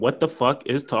what the fuck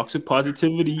is toxic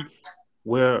positivity,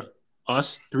 where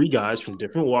us three guys from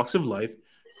different walks of life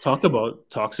talk about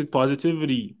toxic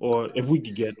positivity. Or if we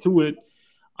could get to it,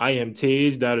 I am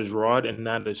Tage, that is Rod, and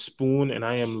that is Spoon, and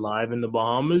I am live in the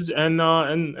Bahamas,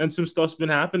 and some stuff's been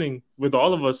happening with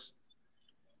all of us.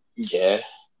 Yeah,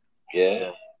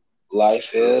 yeah.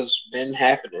 Life has been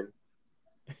happening.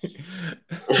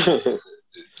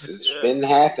 It's been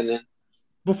happening.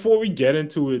 Before we get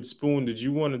into it, Spoon, did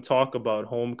you want to talk about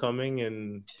homecoming,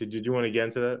 and did you want to get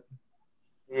into that?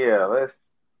 Yeah, let's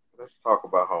talk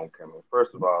about homecoming.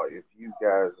 First of all, if you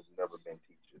guys have never been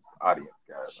teachers, audience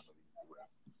guys, I know you will.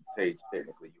 Stage,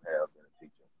 technically, you have been a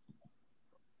teacher.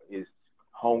 Is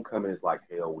homecoming is like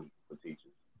hell week for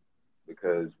teachers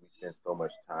because we spend so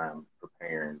much time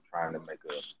preparing, trying to make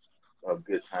a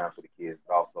good time for the kids,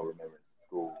 but also remembering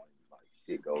school and like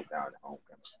shit goes down at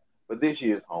homecoming. But this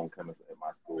year's homecoming at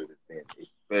my school has been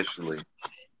especially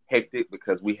hectic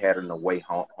because we had an away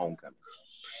homecoming.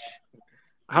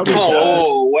 How does that?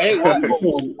 Oh, wait, what?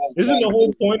 Isn't the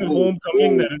whole point of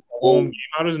homecoming that Whoa, it's a home whoa. game?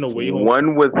 How does an away home?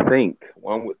 One would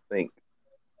think.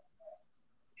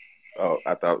 Oh,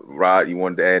 I thought Rod, you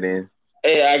wanted to add in?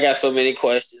 Hey, I got so many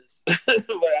questions, but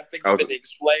I think you're Okay, finna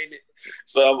explain it.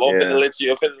 So I'm finna yeah. let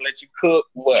you. I'm finna let you cook.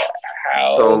 But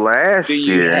So how do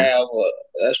you have a?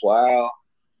 That's wild.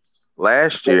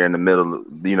 last year in the middle,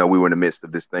 we were in the midst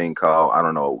of this thing called, I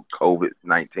don't know,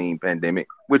 COVID-19 pandemic,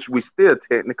 which we still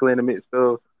technically in the midst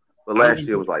of, but I last was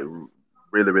year was like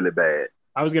really, really bad.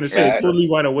 I was gonna say And it Got so, totally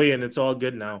went away and it's all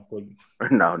good now. Like,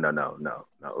 no, no, no, no,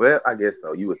 no. Well, I guess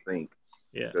so. You would think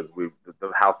yeah. because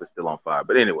the house is still on fire.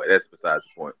 But anyway, that's besides the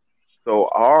point. So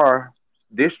our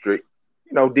district,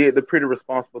 did the pretty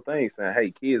responsible thing, saying,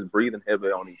 "Hey, kids breathing heavy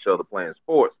on each other playing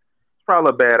sports, it's probably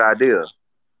a bad idea."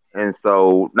 And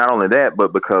so, not only that,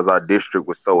 but because our district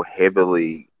was so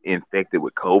heavily infected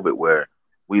with COVID, where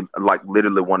we like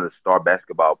literally one of the star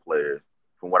basketball players,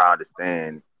 from what I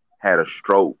understand, had a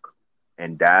stroke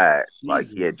and died. Like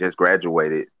he had Jesus. just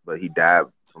graduated, but he died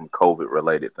from COVID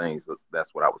related things. So that's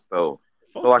what I was told.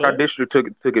 So Fucked like our up. district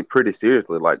took it pretty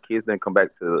seriously. Like kids didn't come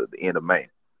back to the end of May.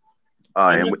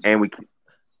 And And we, that's and we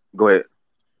go ahead.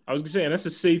 I was gonna say, and that's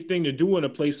a safe thing to do in a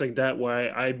place like that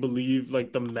where I believe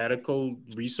like the medical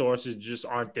resources just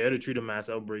aren't there to treat a mass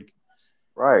outbreak.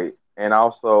 Right. And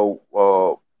also,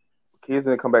 kids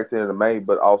didn't come back to the end of May,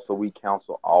 but also we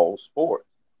counsel all sports.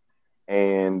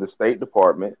 And the State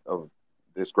Department of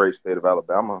this great state of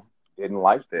Alabama didn't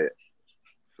like that.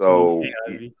 Salute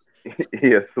So, KIV.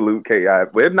 yeah, salute KI.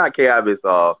 Well, if not KI, it's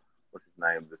what's his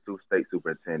name? The state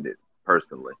superintendent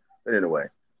personally. But anyway,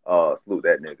 salute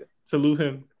that nigga. Salute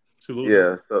him. Salute him.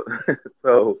 Yeah. So,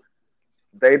 so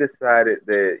they decided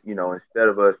that instead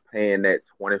of us paying that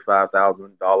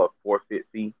 $25,000 forfeit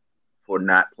fee for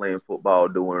not playing football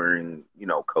during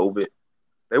COVID,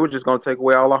 they were just gonna take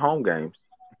away all our home games,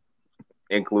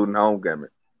 including homecoming.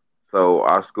 So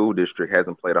our school district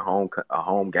hasn't played a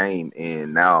home game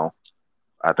in now.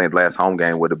 I think the last home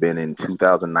game would have been in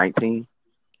 2019.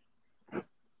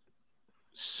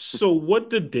 So what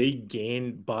did they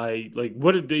gain by like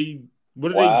what did they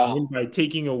wow. gain by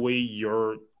taking away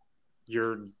your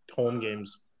home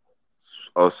games?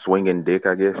 A swinging dick,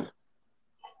 I guess.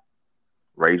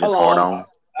 Raging Hold hard on. on.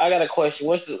 I got a question.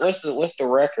 What's the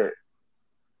record?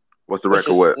 What's the What's record? this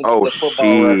What? Oh the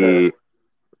football record?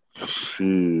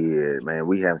 shit, man.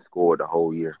 We haven't scored the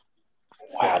whole year.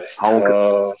 Wow, that's Home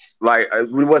tough. like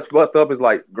what's fucked up is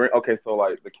like Green. Okay, so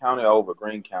like the county over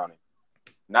Green County.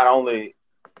 Not only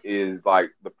is like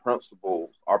our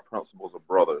principals are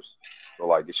brothers, so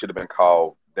like it should have been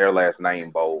called their last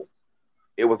name bowl.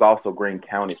 It was also Green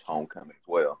County's homecoming as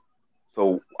well.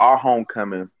 So our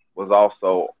homecoming was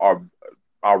also our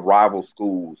rival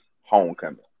school's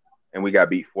homecoming, and we got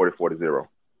beat 44-0.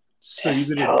 So That's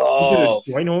you did a tough.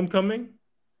 joint homecoming?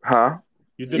 Huh?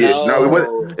 You did a Yeah, no, joint it wasn't.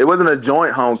 No. homecoming? It wasn't a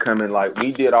joint homecoming. Like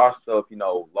we did our stuff,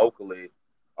 locally.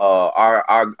 Our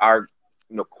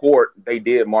court. They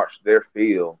did march their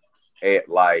field at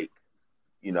like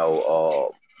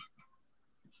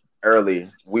early.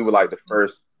 We were like the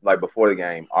first, like before the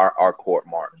game. Our court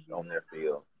marched on their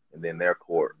field, and then their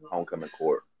court, homecoming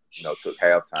court, took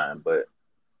halftime. But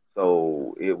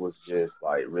so it was just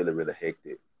like really, really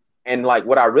hectic. And like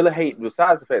what I really hate,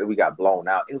 besides the fact that we got blown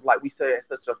out, is like we said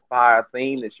such a fire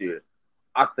theme this year.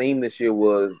 Our theme this year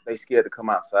was they scared to come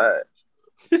outside.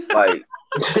 Like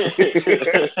That's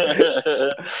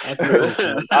real.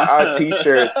 our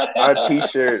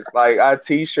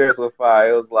t-shirts were fire.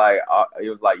 It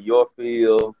was like your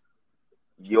field,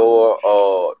 it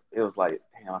was like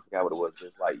damn, I forgot what it was.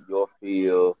 It's like your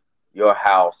field, your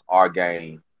house, our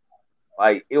game.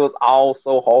 Like it was all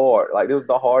so hard. Like it was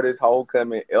the hardest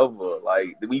homecoming ever.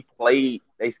 Like we played,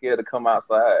 they scared to come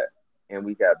outside, and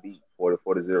we got beat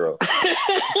 40-0.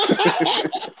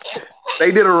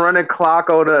 They did a running clock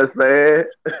on us, man.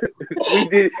 we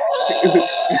did.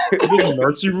 They did a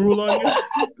mercy rule on you.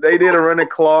 They did a running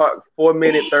clock. 4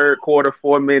 minute third quarter.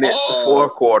 4 minute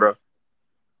fourth quarter.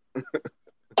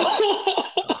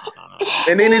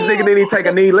 And then this nigga didn't take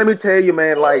a knee. Let me tell you,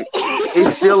 man. Like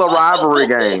it's still a rivalry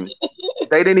game.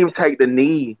 They didn't even take the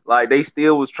knee. Like they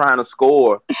still was trying to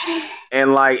score.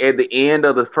 And like at the end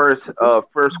of the first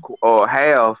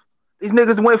half, these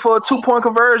niggas went for a 2-point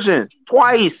conversion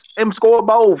twice and scored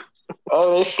both.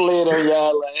 Oh, they slid on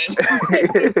y'all ass.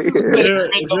 Is there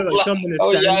like some in the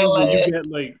standings that you get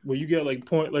like where you get like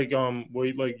point like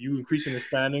where you increasing the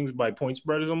standings by point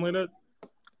spread or something like that?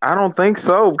 I don't think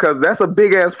so because that's a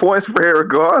big ass point spread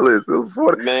regardless. It was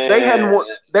they hadn't won,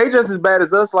 they just as bad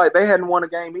as us. Like they hadn't won a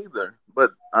game either. But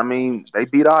I mean, they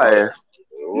beat our ass.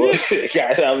 They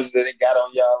got on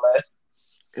y'all ass.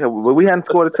 Yeah, well, we hadn't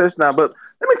scored a touchdown. But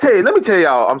let me tell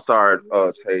y'all. I'm sorry,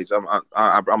 Tage. I'm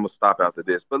gonna stop after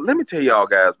this. But let me tell y'all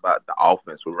guys about the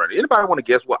offense we're running. Anybody want to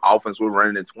guess what offense we're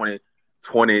running in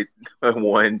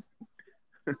 2021?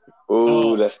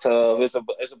 Ooh, that's tough. It's a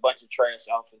bunch of trash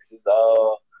offenses.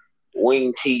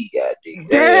 Wing T, goddamn.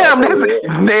 Damn, nailed it.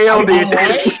 Nailed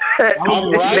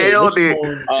it.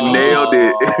 Nailed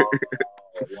it.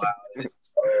 Wow, this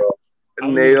is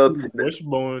nailed it.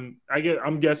 Wishbone.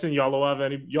 I'm guessing y'all don't have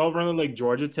any. Y'all running like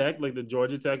Georgia Tech, like the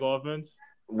Georgia Tech offense.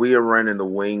 We are running the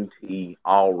wing T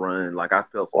all run. Like I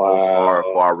felt so sorry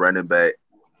for our running back.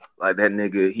 Like that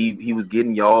nigga, he was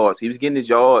getting yards. He was getting his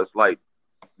yards like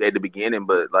at the beginning,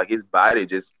 but like his body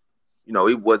just, he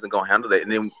wasn't gonna handle that.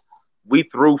 And then we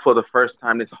threw for the first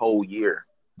time this whole year,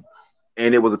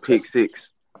 and it was a pick six.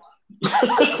 Like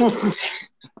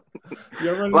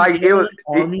it was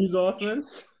Army's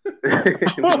offense.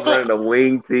 It was running the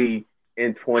wing T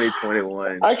in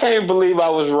 2021. I can't believe I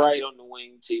was right on the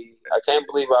wing T. I can't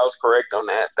believe I was correct on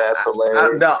that. That's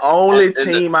hilarious. The only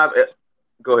team I've.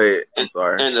 Go ahead. I'm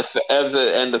sorry. And the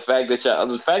fact that I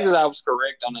was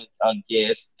correct on a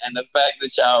guess, and the fact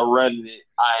that y'all running it,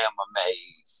 I am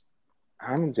amazed.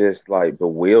 I'm just like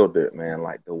bewildered, man.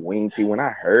 Like the wing T. When I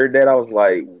heard that, I was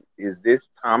like, "Is this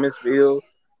Thomasville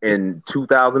in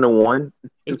 2001?"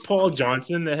 Is Paul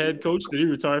Johnson the head coach? Did he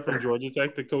retire from Georgia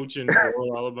Tech to coach in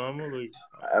rural Alabama?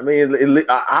 I mean, an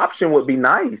option would be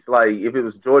nice. Like if it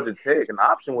was Georgia Tech, an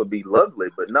option would be lovely.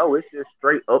 But no, it's just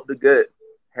straight up the gut,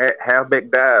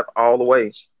 halfback dive all the way.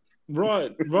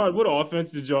 Rod, what offense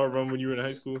did y'all run when you were in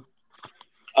high school?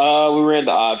 We ran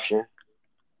the option.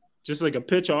 Just like a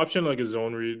pitch option, like a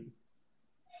zone read.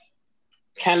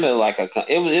 Kind of like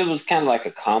it was kind of like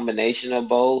a combination of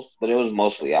both, but it was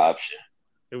mostly option.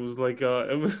 It was like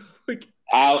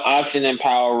option and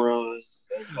power runs.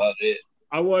 That's about it.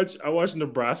 I watched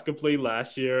Nebraska play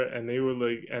last year, and they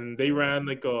ran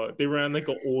like a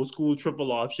old school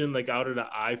triple option, like out of the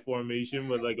I formation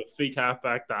with like a fake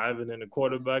halfback dive, and then the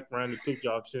quarterback ran the pitch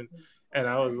option, and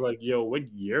I was like, yo,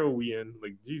 what year are we in?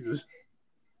 Like Jesus.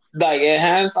 Like in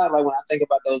hindsight, like when I think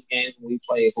about those games when we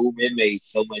played hoop, it made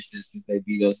so much sense since they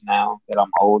beat us now that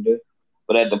I'm older.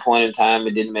 But at the point in time,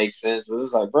 it didn't make sense. It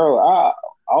was like, bro, our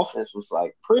offense was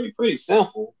like pretty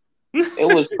simple.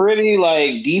 It was pretty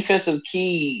like defensive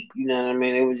key. You know what I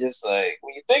mean? It was just like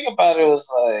when you think about it, it was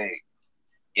like,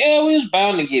 yeah, we was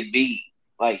bound to get beat.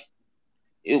 Like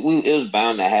it was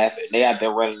bound to happen. They out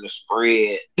there running the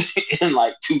spread in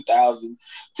like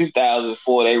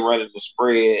 2004. They running the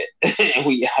spread, and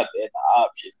we out there in the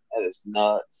option. That is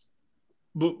nuts.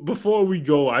 But before we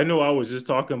go, I know I was just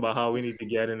talking about how we need to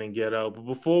get in and get out. But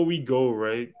before we go,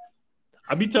 right,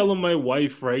 I be telling my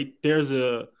wife, right,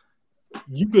 you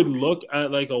could look at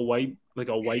like a white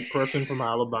person from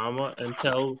Alabama and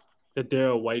tell that they're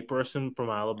a white person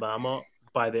from Alabama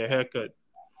by their haircut.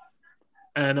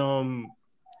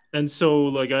 And so,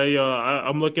 like,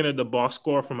 I'm looking at the box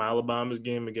score from Alabama's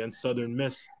game against Southern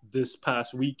Miss this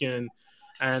past weekend,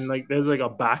 and like, there's like a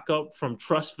backup from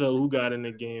Trustville who got in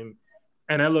the game,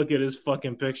 and I look at his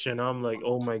fucking picture, and I'm like,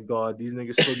 oh my god, these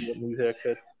niggas still getting these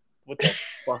haircuts. What the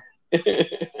fuck?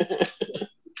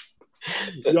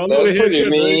 Y'all know that's pretty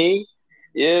mean. Right?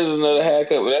 Yeah, there's another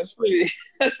haircut, but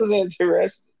that's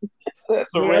interesting.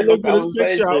 That's when I looked at his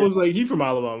picture, I was like, he from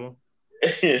Alabama.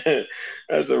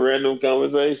 That's a random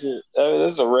conversation.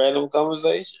 That's a random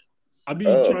conversation. I be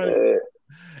trying to.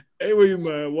 Anyway,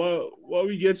 man, while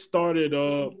we get started,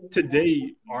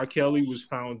 today R. Kelly was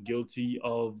found guilty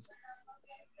of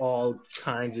all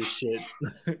kinds of shit.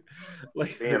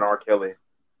 Like being R. Kelly.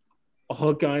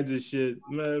 All kinds of shit,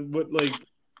 man. But like,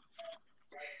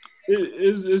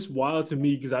 it's wild to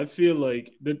me because I feel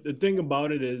like the thing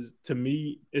about it is to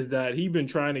me is that he been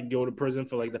trying to go to prison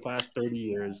for like the past 30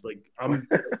 years. Like I'm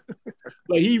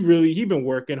like he been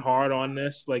working hard on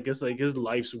this. Like it's like his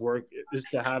life's work is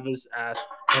to have his ass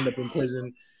end up in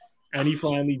prison, and he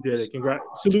finally did it.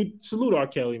 Salute R.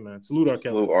 Kelly, man. Salute R.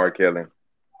 Kelly. Salute R. Kelly.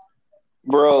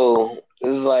 Bro,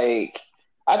 it's like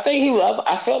I think he was.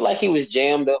 I felt like he was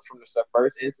jammed up from the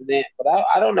first incident, but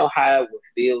I don't know how it would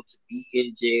feel to be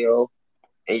in jail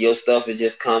and your stuff is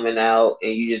just coming out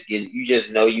and you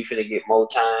just know you finna get more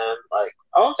time. Like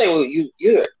I don't think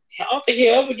I don't think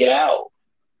he'll ever get out.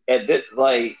 At this,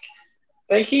 like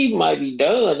I think he might be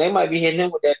done. They might be hitting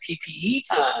him with that PPE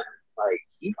time. Like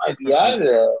he might be out of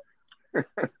there.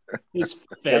 It's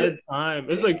Fed time.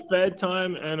 It's like Fed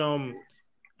time, and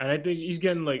I think he's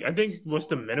getting like I think what's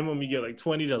the minimum you get like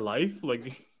 20 to life.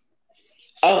 Like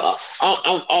I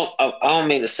don't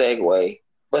mean to segue,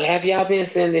 but have y'all been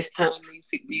seeing this time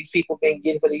these people been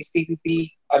getting for these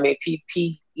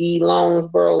PPE loans,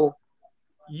 bro? R.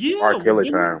 yeah,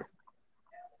 Kelly time.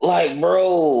 Like,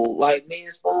 bro, like me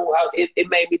and Spoon, it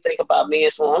made me think about me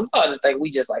and Spoon. I'm starting to think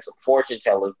we just like some fortune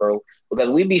tellers, bro,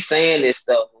 because we be saying this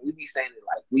stuff and we be saying it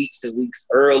like weeks and weeks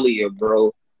earlier,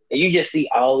 bro. And you just see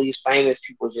all these famous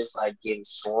people just like getting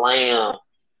slammed,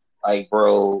 like,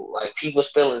 bro, like people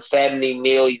spilling 70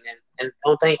 million and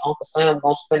don't think Uncle Sam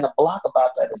gonna spend a block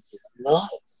about that. It's just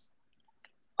nuts.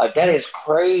 Like that do, is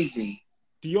crazy.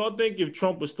 do y'all think if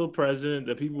Trump was still president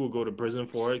that people would go to prison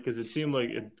for it? Because it seemed like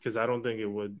it. Because I don't think it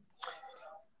would.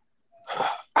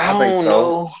 I I think don't so.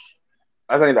 know.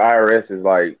 I think the IRS is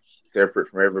like separate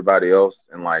from everybody else,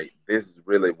 and like this is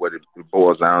really what it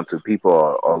boils down to.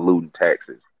 People are looting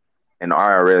taxes, and the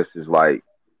IRS is like,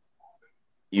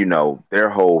 their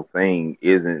whole thing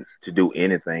isn't to do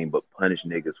anything but punish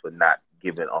niggas for not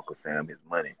giving Uncle Sam his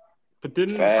money. But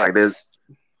didn't Like, there's Facts.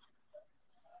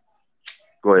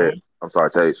 go go ahead. ahead. I'm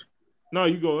sorry, Tage. No,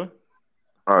 you go ahead.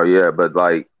 Oh yeah, but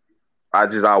like I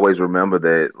just always remember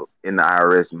that in the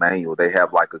IRS manual they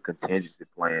have like a contingency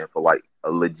plan for like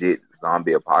a legit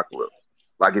zombie apocalypse.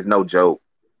 Like it's no joke.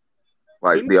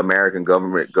 Like Didn't the American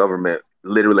government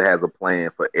literally has a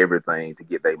plan for everything to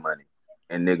get their money,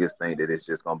 and niggas think that it's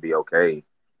just gonna be okay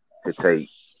to take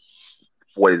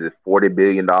what is it, $40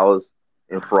 billion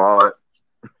in fraud.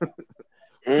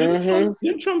 didn't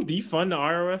Mm-hmm. Trump defund the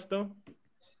IRS though,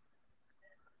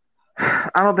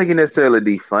 I don't think he necessarily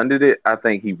defunded it. I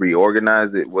think he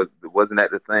reorganized it. Wasn't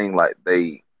that the thing? Like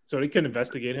they, so they couldn't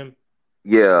investigate him?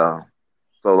 yeah.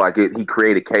 So like he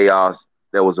created chaos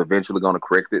that was eventually going to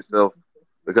correct itself.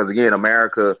 Because again,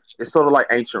 America, it's sort of like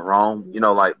ancient Rome.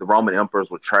 Like the Roman emperors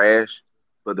were trash,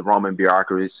 but the Roman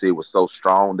bureaucracy was so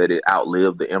strong that it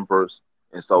outlived the emperors,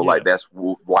 and so Yeah. like that's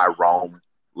why Rome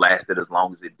lasted as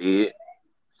long as it did.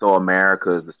 So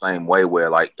America is the same way, where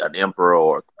like an emperor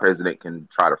or a president can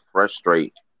try to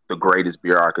frustrate the greatest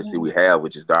bureaucracy we have,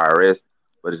 which is the IRS,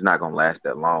 but it's not going to last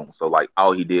that long. So like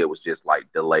all he did was just like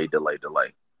delay, delay,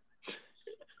 delay.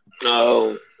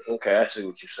 Oh, okay. I see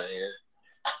what you're saying.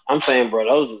 I'm saying, bro,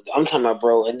 I'm talking about,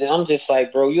 bro, and then I'm just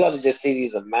like, bro, you ought to just see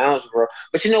these amounts, bro.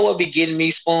 But you know what be getting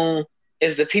me, Spoon,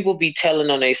 is the people be telling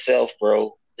on themselves,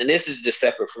 bro. And this is just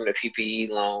separate from the PPE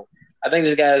loan. I think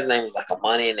this guy's name was like a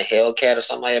Money in the Hellcat or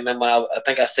something like that. Remember, I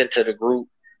think I sent to the group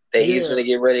that he's Yeah, going to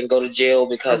get ready and go to jail I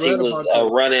because read about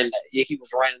that. he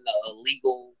was running a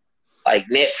illegal, like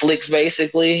Netflix,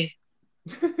 basically.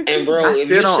 And I bro, if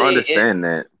still you don't see it, understand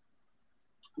that.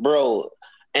 bro.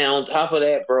 And on top of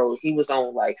that, bro, he was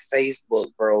on like Facebook,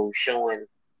 bro, showing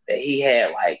that he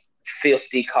had like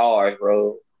 50 cars,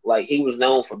 bro. Like he was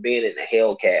known for being in the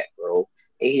Hellcat, bro.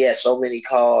 And he had so many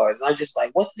cars. And I'm just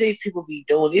like, what do these people be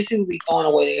doing? These people be throwing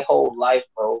away their whole life,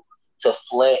 bro, to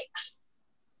flex.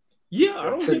 Yeah, I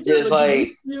don't To get that. just Like, did like,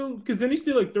 he steal? Because then he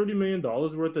steal like $30 million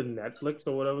worth of Netflix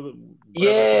or whatever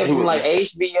yeah, He company from it was like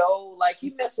is. HBO, like he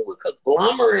messing with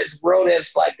conglomerates, bro.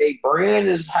 That's like they brand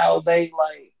is how they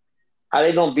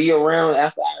gonna be around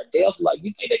after our death. Like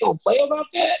you think they gonna play about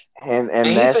that? and And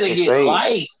he that's finna the get thing.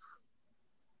 life.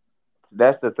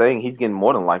 That's the thing. He's getting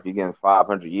more than life. He's getting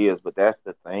 500 years. But that's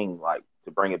the thing. Like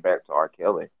to bring it back to R.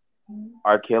 Kelly.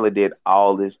 R. Kelly did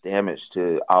all this damage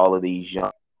to all of these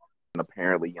young,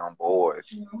 apparently young boys,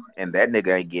 and that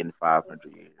nigga ain't getting 500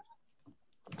 years.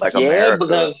 Like Yeah, America,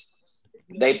 because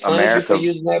they punish you for America.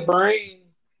 using that brain.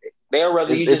 They'd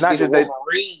rather you It's just be not the just that.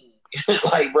 Wolverine.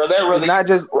 Like, bro, they'd It's rather you not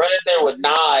just. run in there with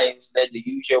knives than to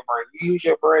use your brain. You use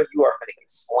your brain, you are finna get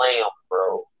slammed,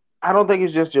 bro. I don't think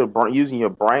it's just using your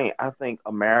brain. I think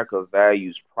America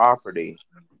values property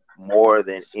more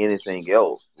than anything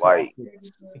else. Like,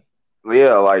 Profits.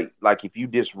 yeah, like if you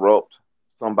disrupt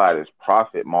somebody's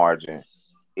profit margin,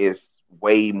 is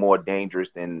way more dangerous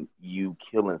than you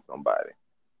killing somebody.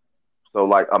 So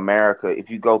like America, if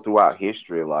you go throughout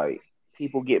history, like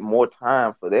people get more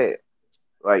time for that.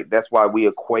 Like that's why we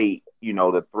equate,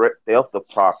 the theft of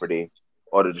property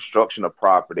or the destruction of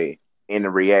property in the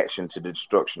reaction to the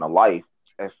destruction of life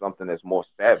as something that's more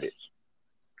savage.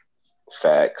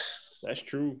 Facts. That's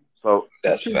true. So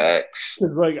That's That's true. facts.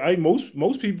 'Cause, like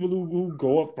most people who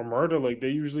go up for murder, like they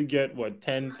usually get what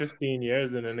 10, 15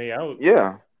 years and then they out.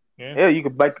 yeah, Yeah. yeah,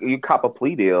 you cop a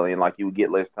plea deal and like you would get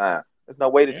less time. There's no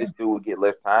way that Yeah. this dude would get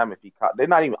less time if he cop. They're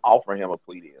not even offering him a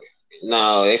plea deal.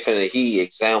 No, they finna he Yeah,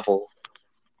 example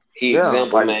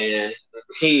like man.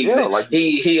 yeah, like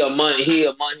He a money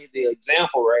the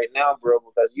example right now, bro,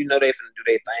 because you know they finna do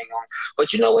their thing on.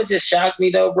 But you know what just shocked me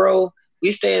though, bro?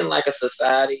 We stay in like a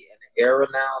society and an era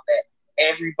now that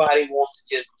everybody wants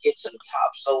to just get to the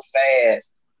top so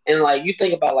fast. And like you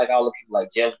think about like all the people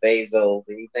like Jeff Bezos,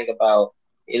 and you think about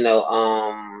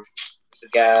what's the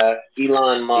guy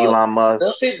Elon Musk. Elon Musk.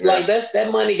 Those people like Yeah,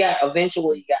 that money got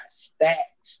eventually got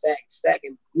stacked,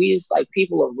 and we just like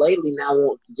people of lately now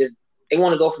want to just they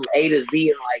want to go from A to Z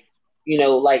and like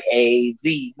like A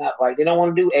Z, not like they don't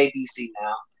want to do ABC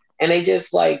now, and they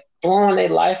just like throwing their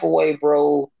life away,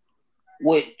 bro,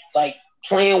 with like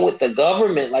playing with the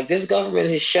government. Like this government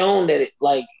has shown that it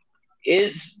like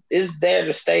it's there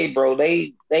to stay, bro.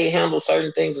 They handle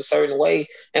certain things a certain way,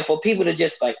 and for people to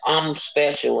just like I'm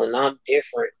special and I'm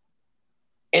different,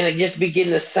 and it just be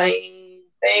getting the same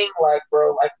thing, like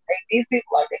bro, like these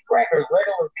people like they crack are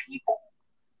regular people.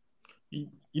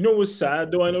 You know what's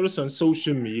sad though? I noticed on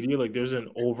social media, like there's an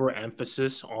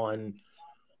overemphasis on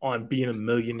being a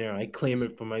millionaire. I claim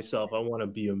it for myself. I want to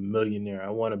be a millionaire. I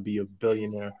want to be a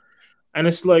billionaire. And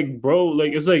it's like, bro,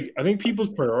 like it's like I think people's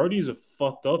priorities are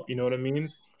fucked up. You know what I mean?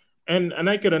 And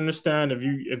I could understand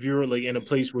if you're like in a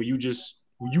place where you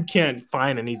can't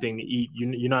find anything to eat.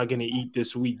 You're not gonna eat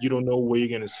this week. You don't know where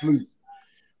you're gonna sleep.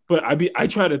 But I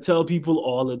try to tell people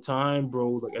all the time, bro.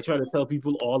 Like I try to tell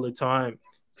people all the time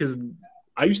because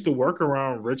I used to work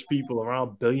around rich people,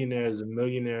 around billionaires and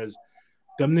millionaires.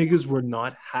 Them niggas were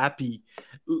not happy.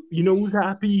 You know who's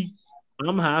happy?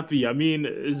 I'm happy. I mean,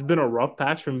 it's been a rough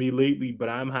patch for me lately, but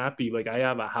I'm happy. Like I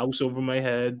have a house over my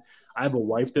head. I have a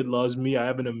wife that loves me. I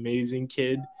have an amazing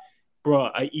kid. Bro,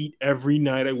 I eat every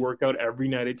night. I work out every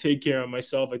night. I take care of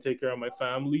myself. I take care of my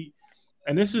family.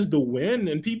 And this is the win.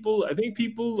 And people, I think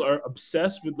people are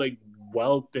obsessed with like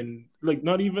wealth and like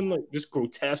not even like this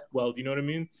grotesque wealth. You know what I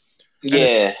mean? And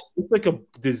Yeah, it's like a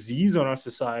disease on our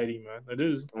society, man. It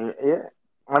is. yeah.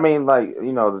 I mean, like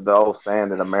the old saying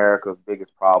that America's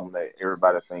biggest problem that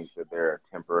everybody thinks that they're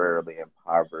a temporarily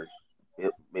impoverished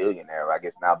millionaire, I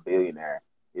guess now billionaire,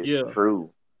 is Yeah. true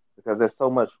because there's so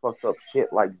much fucked up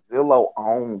shit. Like Zillow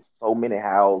owns so many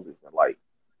houses and like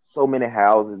so many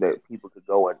houses that people could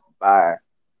go and buy.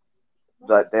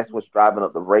 That's what's driving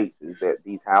up the rates is that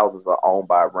these houses are owned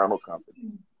by rental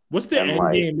companies What's the and end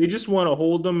like game? They just want to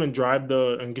hold them and drive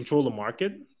the and control the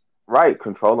market. right,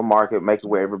 control the market, make it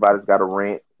where everybody's got to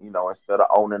rent, instead of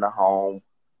owning a home.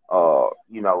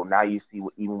 Now you see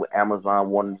even with Amazon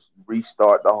wanting to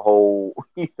restart the whole,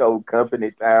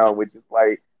 company town, which is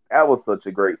like that was such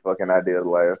a great fucking idea the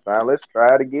last time. Let's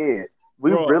try it again.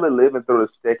 We're Bro, really living through the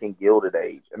second gilded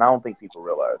age, and I don't think people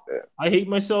realize that. I hate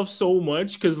myself so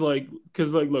much because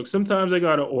look, sometimes I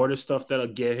gotta order stuff that'll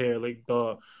get here. Like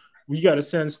the we gotta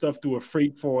send stuff through a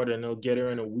freight forward and it'll get here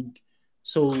in a week.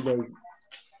 So like,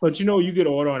 but you could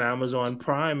order on Amazon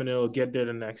Prime and it'll get there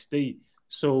the next day.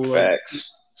 So like,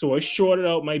 facts. so I shorted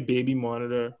out my baby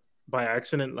monitor by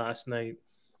accident last night.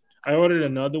 I ordered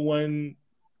another one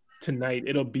tonight.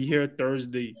 It'll be here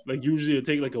Thursday. Like usually it'll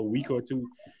take like a week or two.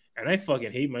 And I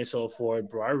fucking hate myself for it,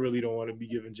 bro. I really don't want to be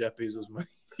giving Jeff Bezos money.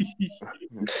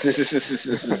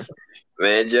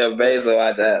 Man, Jeff Bezos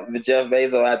out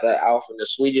there offering the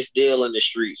sweetest deal in the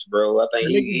streets, bro. I think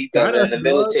That nigga he better got us, than the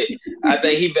bro. military. I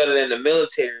think he better than the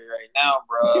military right now,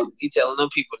 bro. He telling them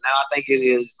people now. I think it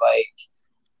is like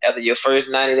after your first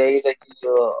 90 days, they give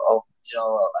you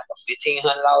like a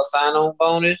 $1,500 sign on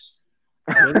bonus.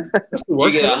 Really? That's the You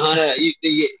work get for a them? hundred.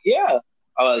 Yeah.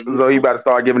 So you about to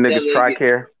start giving niggas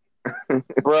TRICARE.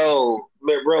 Bro,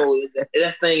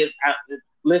 that thing is.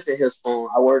 Listen, his phone.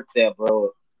 I worked there,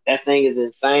 bro. That thing is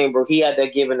insane, bro. He had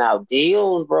that giving out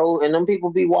deals, bro, and them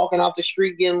people be walking off the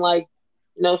street getting like,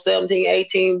 17,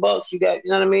 $18. You got,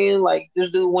 you know what I mean? Like this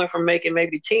dude went from making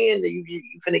maybe 10 to you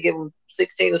finna give him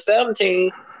 16 or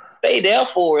 17. They there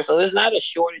for it, so it's not a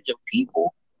shortage of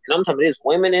people. And I'm talking about there's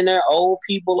women in there, old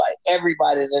people, like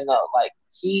everybody's in there. Like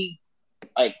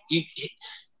like you,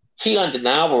 he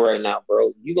undeniable right now,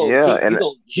 bro. You gonna Yeah, he you and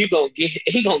gonna you gonna get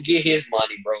he gonna get his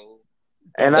money, bro.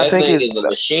 And I Dog. That think thing it's is a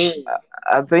machine.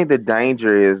 I think the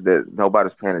danger is that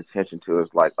nobody's paying attention to is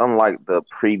like unlike the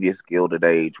previous Gilded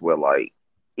Age where like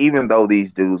even though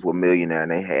these dudes were millionaire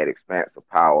and they had expansive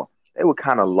power, they would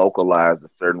kind of localize to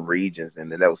certain regions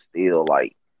and then that was still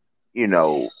like,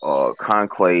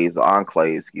 conclaves or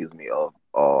enclaves, excuse me, of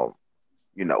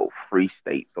free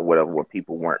states or whatever where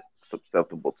people weren't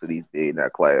susceptible to these billionaire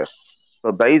class.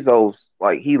 So Bezos,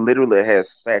 like he literally has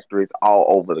factories all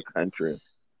over the country.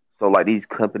 So like these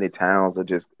company towns are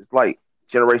just it's like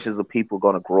generations of people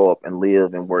gonna grow up and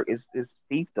live and work. It's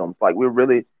fiefdoms. Like we're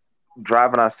really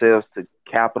driving ourselves to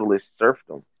capitalist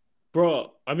serfdom.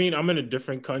 Bro, I mean, I'm in a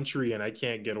different country and I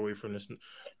can't get away from this.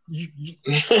 You,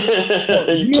 bro,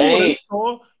 You you know what I can't.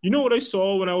 saw? You know what I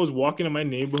saw when I was walking in my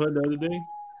neighborhood the other day?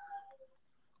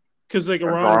 Because like A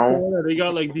around the drone. corner, they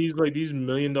got like these $1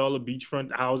 million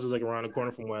beachfront houses like around the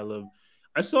corner from where I live.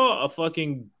 I saw a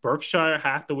fucking Berkshire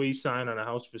Hathaway sign on a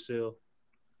house for sale.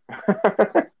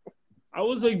 I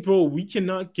was like, bro, we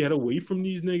cannot get away from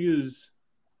these niggas.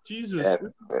 Jesus, That's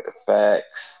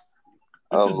facts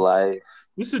this of is life.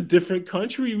 this is a different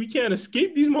country. We can't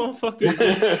escape these motherfuckers.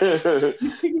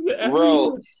 These niggas are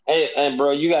Bro, everywhere. and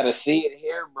bro, you gotta see it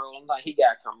here, bro. I'm like, he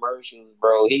got commercials,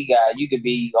 bro. You could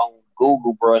be on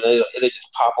Google, bro, and it'll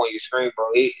just pop on your screen, bro.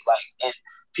 And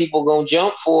people gonna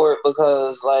jump for it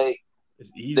because like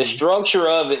It's the easy. structure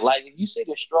of it, like if you see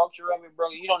the structure of it, bro,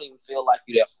 you don't even feel like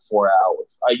you're there for 4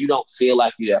 hours, or you don't feel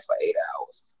like you're there for 8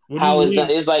 hours. What do you How is that?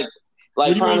 mean? It's What like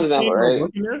do you prime mean example, saying by right?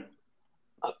 working there?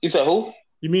 You said who?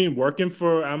 You mean working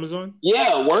for Amazon?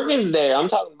 Yeah, working there. I'm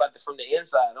talking about from the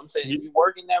inside. I'm saying if Ye- you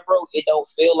working there, bro, it don't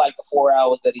feel like the 4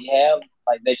 hours that he have,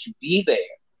 like that you be there.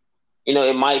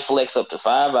 It might flex up to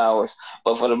 5 hours,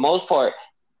 but for the most part,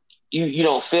 you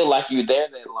don't feel like you're there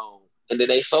that long. And then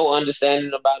they so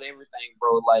understanding about everything,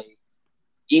 bro. Like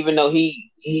even though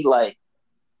he like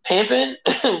pimping,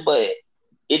 but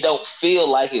it don't feel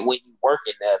like it when you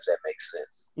working there. If that makes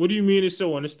sense. What do you mean it's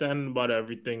so understanding about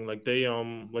everything? Like they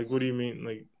like what do you mean?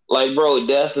 Like Like, bro,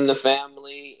 deaths in the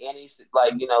family, any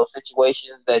like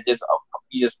situations that just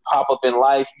you just pop up in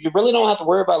life. You really don't have to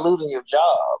worry about losing your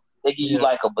job. They give you yeah.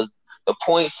 like the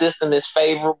point system is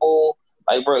favorable.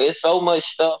 Like, bro, it's so much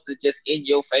stuff that just in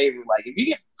your favor. Like, if you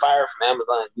get fired from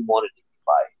Amazon, you wanted to be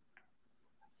fired.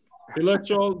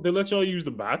 They let y'all use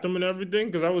the bathroom and everything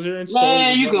because I was hearing stories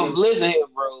Man, you about can like listen here,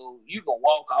 bro. You can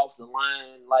walk off the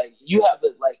line. Like, you have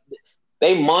to like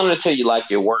they monitor you like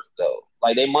your work though.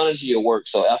 Like they monitor your work.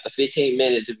 So after 15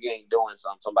 minutes, if you ain't doing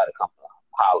something, somebody come to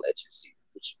holler at you and see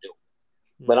what you do.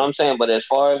 But yeah. I'm saying, but as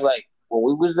far as like when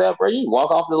we was there, bro, you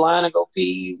walk off the line and go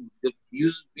pee,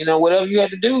 use whatever you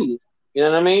had to do. You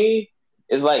know what I mean?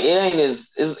 It's like it ain't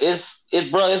as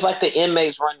bro. It's like the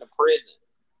inmates run the prison.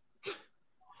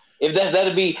 If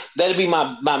that'd be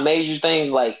my major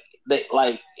things like that.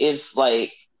 Like it's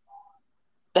like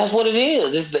that's what it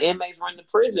is. It's the inmates run the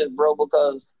prison, bro,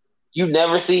 because you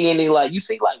never see any like you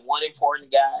see like one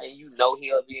important guy and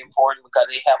he'll be important because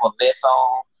they have a vest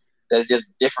on that's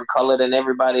just different color than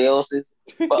everybody else's.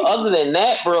 But other than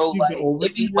that, bro, He's the like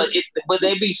overseer. but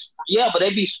they be but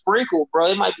they be sprinkled, bro.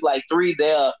 It might be like three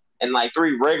there and like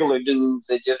three regular dudes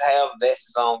that just have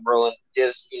vests on, bro, and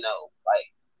just like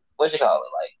what you call it,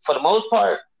 like for the most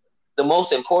part the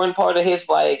most important part of his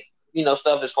like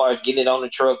stuff as far as getting it on the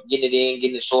truck, getting it in,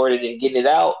 getting it sorted, and getting it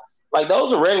out. Like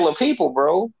those are regular people,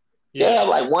 bro. They Yeah. have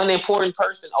like one important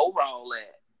person over all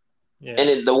that, and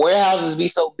Yeah. the warehouses be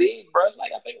so big, bro. It's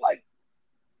like I think like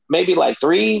maybe like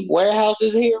three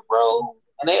warehouses here, bro,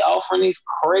 and they offering this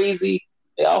crazy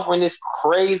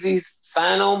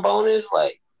sign on bonus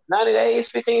like 90 days,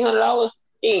 $1,500.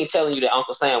 He ain't telling you that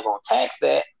Uncle Sam gonna tax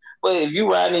that, but if you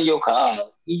riding in your car,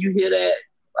 you hear that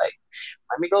like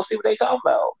let me go see what they talking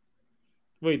about.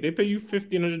 Wait, they pay you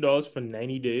 $1,500 for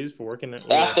 90 days for working at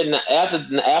or After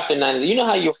 90, you know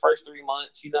how your first 3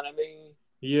 months, you know what I mean?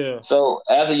 yeah. So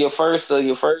after your first 30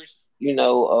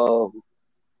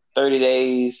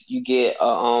 days, you'll get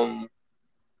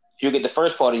the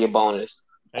first part of your bonus.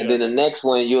 I And then got the you. next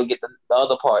one you'll get the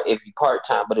other part if you part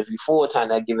time. But if you full time,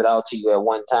 they give it all to you at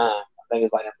one time. I think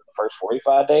it's like after the first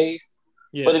 45 days.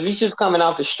 But Yeah. if you just coming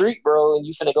off the street, bro, and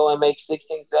you finna go and make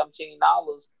 16,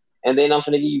 $17, and then I'm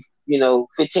finna give you,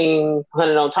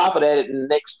 1,500 on top of that in the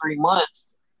next 3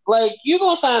 months, like you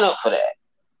gonna sign up for that.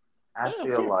 I Yeah,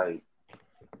 feel fair. like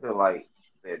I feel like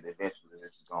that eventually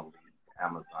this is gonna lead to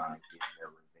Amazon getting their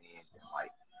revenge and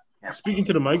like Speaking canceling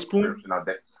to the mic spoon. subscription on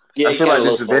that. Yeah, I you feel kind like of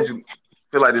low this slow. eventually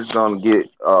feel like this is gonna get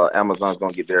Amazon's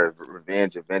gonna get their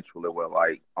revenge eventually where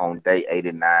like on day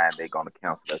 89 they're gonna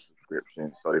cancel that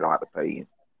subscription so they don't have to pay you.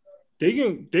 They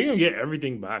gonna get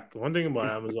everything back. One thing about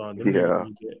Amazon, them niggas Yeah.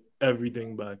 gonna get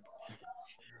everything back.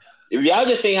 if y'all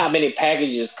just see how many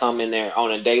packages come in there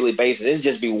on a daily basis, it's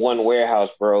just be one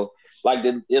warehouse, bro. Like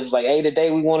it was like, hey,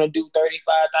 today we want to do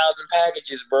 35,000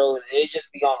 packages, bro. And it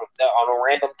just be on a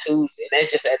random Tuesday, and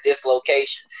that's just at this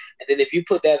location. And then if you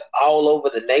put that all over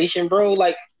the nation, bro,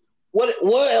 like what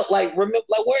like remember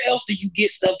like where else do you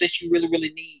get stuff that you really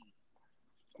need?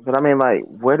 But I mean, like,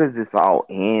 where does this all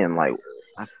end? Like,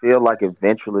 I feel like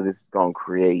eventually this is gonna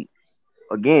create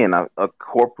again a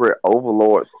corporate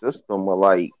overlord system where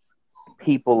like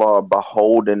people are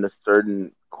beholden to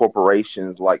certain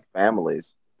corporations like families.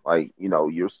 Like,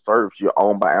 your serfs, you're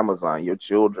owned by Amazon. Your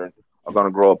children are gonna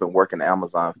grow up and work in the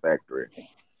Amazon factory.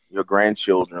 Your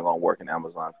grandchildren are gonna work in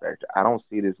Amazon factory. I don't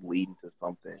see this leading to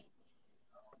something No,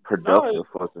 productive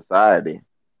for society.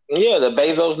 Yeah, the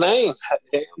Bezos name.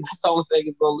 That's the only thing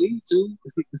it's gonna lead to.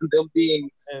 them being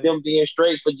and them being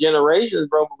straight for generations,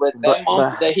 bro. But But that but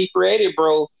monster that he created,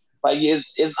 bro, like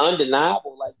is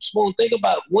undeniable. Like, Spoon, think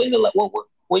about it.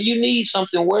 When you need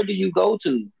something, where do you go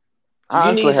to? I You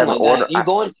honestly need haven't something like ordered. that. You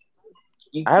going?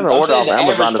 I haven't I'm ordered saying off the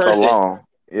Amazon average in so person. long.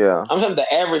 Yeah. I'm saying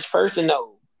the average person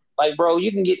though. Like, bro,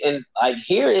 you can get in. Like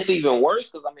here, it's even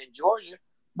worse because I'm in Georgia,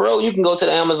 bro. You can go to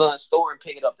the Amazon store and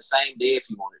pick it up the same day if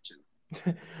you wanted to.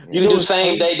 You you can Yeah. know do what's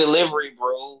same funny? day delivery,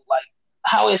 bro. Like,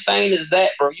 how insane is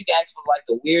that, bro? You can ask for like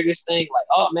the weirdest thing, like,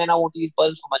 oh man, I want these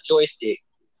buttons for my joystick,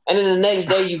 and then the next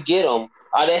day you get them,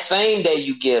 or that same day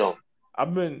you get them.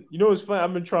 You know what's funny?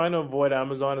 I've been trying to avoid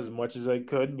Amazon as much as I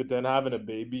could, but then having a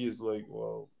baby is like,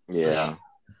 well, Yeah.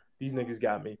 these niggas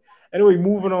got me. Anyway,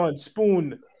 moving on.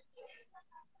 Spoon,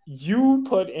 you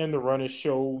put in the runner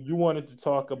show. You wanted to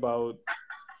talk about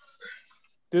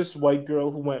this white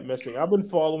girl who went missing. I've been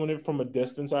following it from a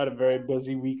distance. I had a very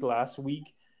busy week last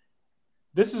week.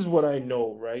 This is what I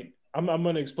know, right? I'm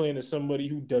going to explain to somebody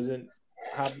who doesn't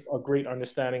have a great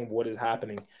understanding of what is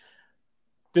happening.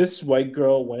 This white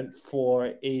girl went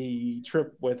for a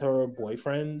trip with her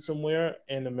boyfriend somewhere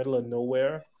in the middle of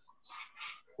nowhere.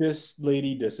 This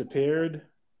lady disappeared.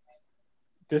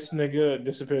 This nigga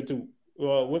disappeared too.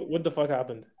 Well, what the fuck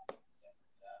happened?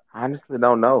 I honestly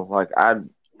don't know. Like, I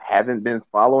haven't been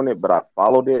following it, but I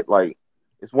followed it. Like,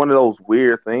 it's one of those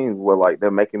weird things where like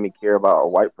they're making me care about a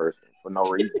white person for no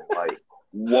reason. Like,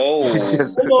 it's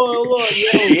just Whoa, Hold on,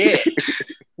 yo. shit,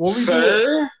 When we do it,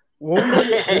 sir.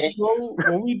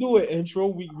 when we do an intro,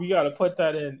 we gotta put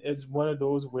that in. It's one of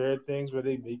those weird things where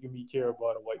they making me care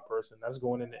about a white person. That's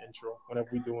going in the intro whenever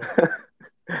we doing it.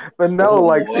 But no,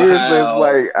 like seriously, it's Wow,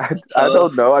 like I tough.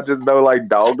 don't know. I just know like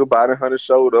Dog the Bounty Hunter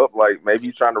showed up. Like maybe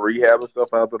he's trying to rehab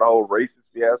himself after the whole racist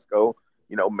fiasco.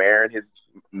 Marrying his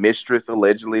mistress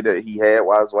allegedly that he had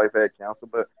while his wife had cancer.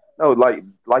 But no,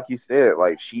 like you said,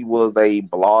 like she was a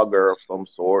blogger of some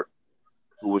sort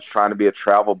who was trying to be a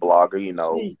travel blogger.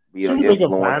 Be She an was like a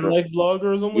van influencer. life blogger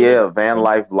or something like Yeah, that. van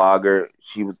life blogger.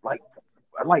 She was like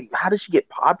how did she get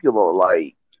popular?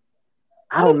 Like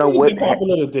I How did don't know nigga what get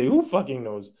popular today? Who fucking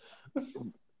knows?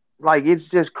 like it's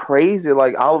just crazy.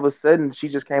 Like all of a sudden, she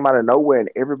just came out of nowhere, and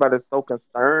everybody's so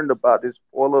concerned about this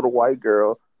poor little white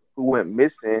girl who went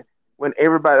missing. When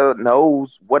everybody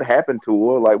knows what happened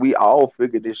to her, like we all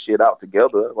figured this shit out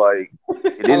together. Like it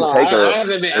Hold didn't on, take I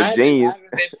haven't been, a I genius.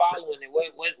 haven't been following it.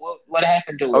 What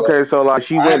happened to her? Okay, so like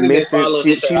she I went haven't been missing. following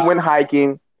She this at she went all.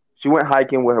 hiking. She went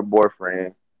hiking with her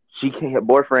boyfriend. Her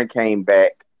boyfriend came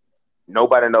back.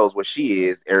 Nobody knows where she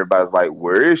is. Everybody's like,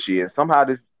 where is she? And somehow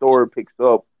this story picks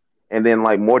up, and then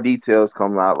like more details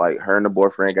come out. Like her and the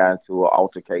boyfriend got into an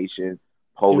altercation. In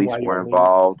Police were Wyoming.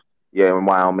 involved. Yeah, in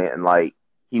Wyoming, and like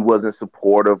he wasn't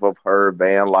supportive of her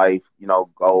van life,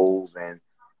 goals, and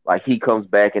like he comes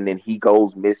back and then he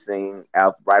goes missing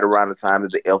out right around the time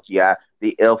that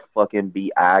the fucking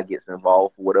BI gets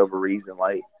involved for whatever reason.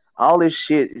 Like all this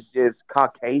shit is just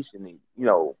Caucasian,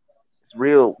 it's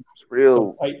real. It's Some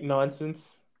real. white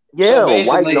nonsense. Yeah,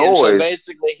 white So noise.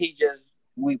 basically, he just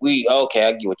we okay.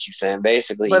 I get what you're saying.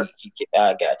 Basically, But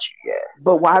I got you. Yeah,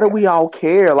 but I why do we got all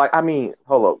care? Like, I mean,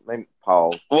 hold up, let me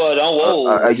pause. you. Well, don't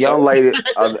A whoa, young sir. lady,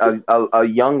 a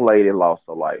young lady lost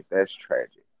her life. That's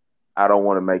tragic. I don't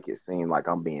want to make it seem like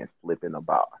I'm being flippant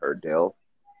about her death.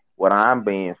 What I'm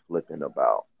being flippant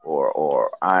about,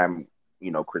 or I'm,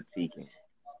 critiquing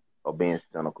or being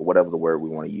cynical, whatever the word we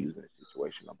want to use in this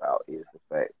situation about, is the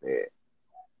fact that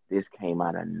this came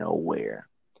out of nowhere.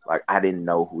 Like I didn't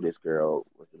know who this girl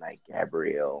was like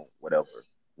Gabrielle, whatever,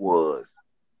 was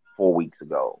 4 weeks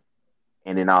ago.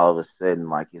 And then all of a sudden,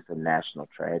 like it's a national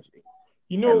tragedy.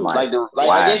 You And know, like, I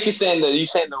why? guess you're saying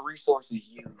the resources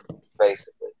used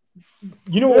basically.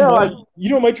 you know what Yeah, my like you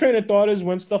know what my train of thought is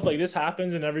when stuff like this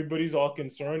happens and everybody's all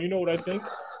concerned. You know what I think?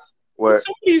 what?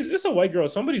 It's a white girl.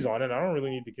 Somebody's on it. I don't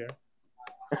really need to care.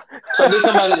 So did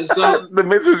somebody The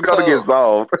mystery's gonna get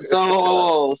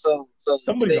so solved. so did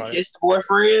Somebody's they on it. kiss the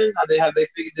boyfriend? Have they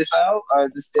figured this out? Or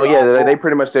is this Oh still yeah, they ongoing?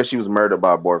 pretty much said she was murdered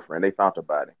by a boyfriend. They found her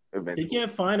body They eventually.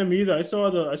 can't find him either. I saw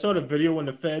the video when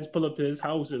the feds pull up to his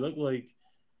house. It looked like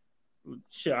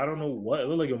shit. I don't know what. It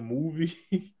looked like a movie,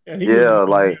 and he was Yeah, even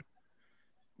like,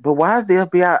 but why is the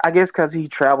FBI? I guess because he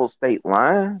travels state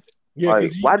lines. yeah,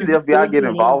 Like, why did because the he FBI told get you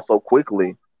involved so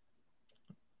quickly?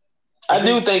 I I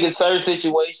do think think in certain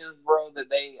situations, bro,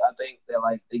 I think that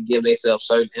like they give themselves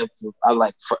certain I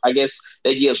like I guess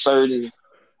they give certain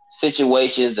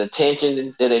situations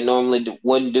attention that they normally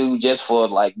wouldn't do just for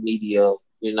like media,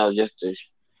 just to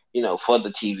for the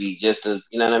TV, just to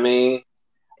what I mean.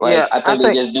 Like Yeah, I I think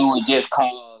they think. just do it just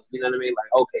cause what I mean.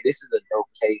 Like okay, this is a dope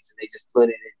case, and they just put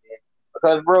it in there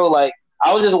because, bro, like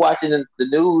I was just watching the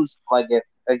news, like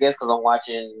I guess because I'm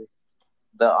watching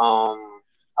the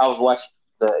I was watching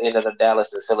the end of the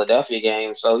Dallas and Philadelphia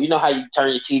game. So you know how you turn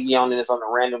your TV on and it's on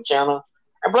a random channel,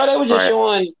 and bro,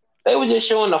 Right. they were just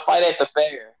showing the fight at the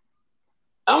fair.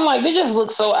 I'm like, they just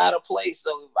look so out of place.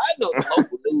 So if I know the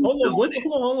local news hold on, doing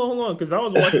hold on, because I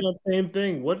was watching that same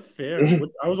thing. What fair? it, What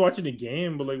I was watching the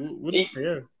game, but like, what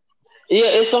fair? yeah,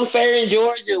 it's some fair in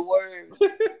Georgia where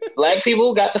black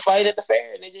people got to fight at the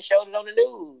fair, and they just showed it on the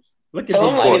news. Look at So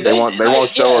these I'm like, Well, if they they won't. They like,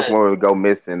 won't show us yeah, when we go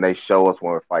missing. They show us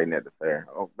when we're fighting at the fair.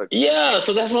 Oh, but yeah.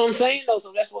 So that's what I'm saying, though.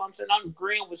 So that's what I'm saying. I'm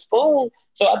agreeing with Spoon.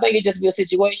 So I think it just be a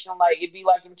situation like it'd be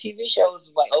like in TV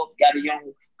shows, like, oh, got a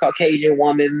young Caucasian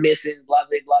woman missing, blah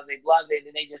blah blah blah blah, and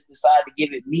then they just decide to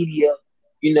give it media,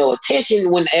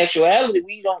 attention. When in actuality,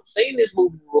 we don't seen this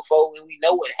movie before, and we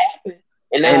know what happened.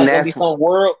 And now and it's gonna be that's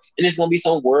it's gonna be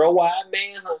some worldwide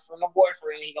manhunt from the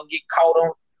boyfriend. He gonna get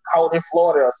caught in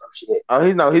Florida or some shit. oh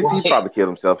he no he's Like, probably killed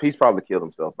himself. He's probably killed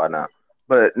himself by now.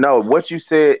 But no, what you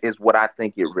said is what I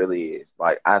think it really is.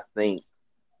 Like I think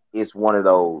it's one of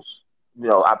those.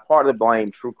 I partly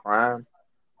blame true crime.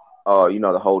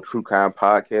 The whole true crime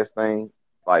podcast thing,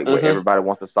 like where mm-hmm, everybody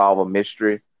wants to solve a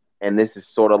mystery, and this is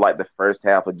sort of like the first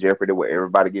half of Jeopardy where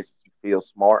everybody gets to feel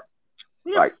smart.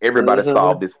 Yeah, Like everybody mm-hmm.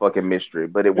 solved this fucking mystery,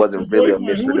 but it it's the wasn't really a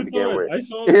boyfriend. Who mystery would to have begin thought? with. I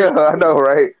solved Yeah, it I too. know,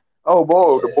 right? Oh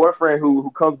boy, the Yeah. boyfriend who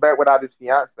comes back without his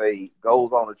fiance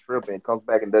goes on a trip and comes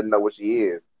back and doesn't know what she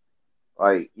is.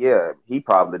 Like, yeah, he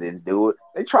probably didn't do it.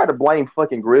 They try to blame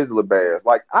fucking grizzly bears.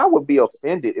 Like, I would be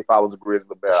offended if I was a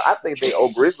grizzly bear. I think they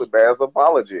owe grizzly bears an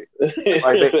apology.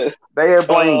 Like they have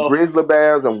blamed so grizzly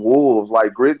bears and wolves.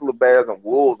 Like grizzly bears and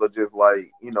wolves are just like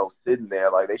sitting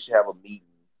there. Like they should have a meeting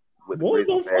with the Wolves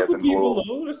grizzly don't fuck bears with and people wolves.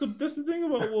 though. That's the thing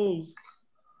about wolves.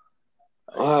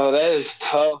 Like, Oh, that is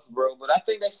tough, bro. But I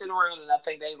think they sit around and I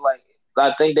think they,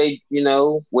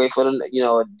 wait for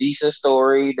a decent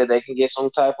story that they can get some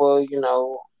type of,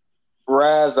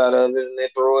 rise out of it, and they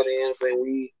throw it in so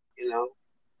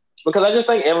because I just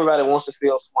think everybody wants to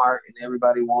feel smart and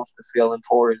everybody wants to feel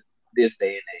important this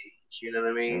day and age. You know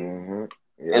what I mean? Hmm.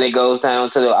 And Yep. it goes down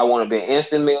to I want to be an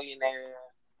instant millionaire.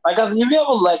 Like, cause if you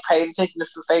ever like paid attention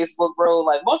to Facebook, bro,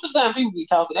 like most of the time people be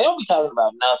talking, they don't be talking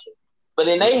about nothing. But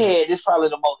in their mm-mm. head, it's probably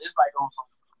the most. It's like on some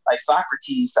like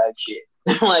Socrates type shit.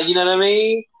 Like you know what I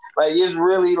mean? Like it's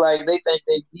really like they think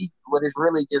they deep, but it's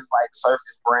really just like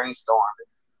surface brainstorming,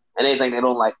 and they think they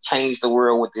don't like change the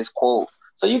world with this quote.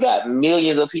 So you got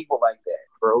millions of people like that,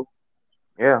 bro.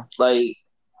 Yeah. Like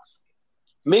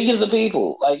millions of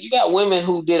people. Like you got women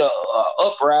who did a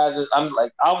uprising. I'm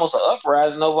like almost an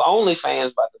uprising over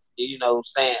OnlyFans by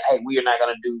saying, "Hey, we are not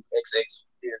gonna do XX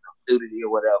nudity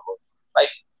or whatever." Like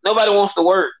nobody wants to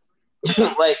work.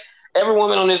 Like every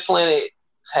woman on this planet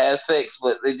has sex,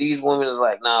 but these women is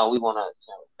like, "Nah, we want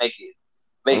to make it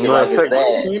Well, like it's I don't sex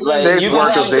that." blame them. Like It's sex you can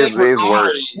just have workers sex is work.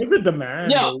 regardless. there's a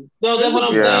demand Yeah, though. no, that's There's a what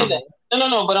I'm Yeah. saying. demand.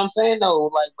 No. But I'm saying though,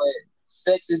 like, but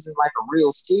sex isn't like a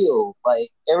real skill. Like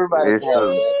everybody It's can have a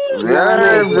sex. It's not a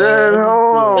yeah. skill. Yeah, it's a Hold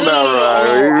skill. on now, I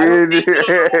don't right? think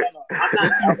no. I'm not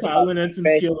There's some talking about talent and some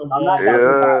professional. skill I'm not involved.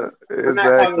 talking about. Yeah. I'm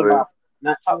not talking Exactly. about.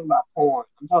 Not talking about porn.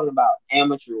 I'm talking about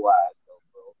amateur wise, though,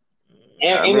 bro.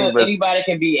 I mean, but Anybody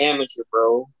can be amateur,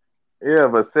 bro. yeah,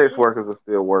 but sex workers are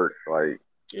still work. Like,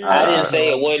 Yeah, I it's didn't I, say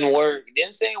it demand. wouldn't work.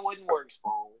 Didn't say it wouldn't work,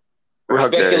 Spoon.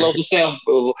 Respect your okay. local self,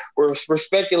 boo.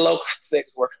 Respect your local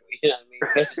sex worker. You know what I mean?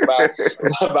 That's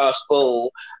just about Spoon.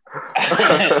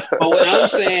 But what I'm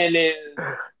saying is,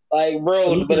 like,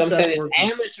 bro. But Salute I'm saying sex it's workers.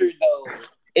 amateur though.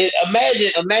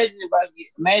 Imagine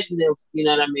if you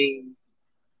know what I mean.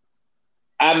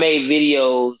 I made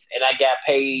videos and I got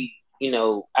paid.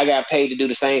 I got paid to do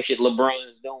the same shit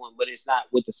LeBron's doing, but it's not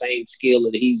with the same skill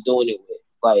that he's doing it with.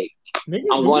 Like Niggas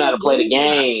I'm do going out that, to play the bro.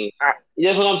 game.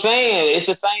 That's what I'm saying. It's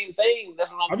the same thing.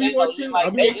 That's what I'm saying. Though. It's I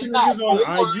like be it's watching not niggas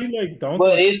on porn, IG like dunk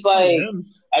but or it's shoot like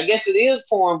 3Ms. I guess it is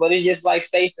porn, but it's just like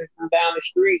Stacey from down the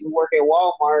street who work at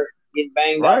Walmart getting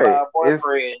banged out by Right. a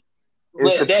boyfriend.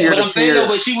 It's the But peer to I'm saying though, peer.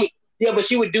 but she would, yeah, but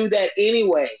she would do that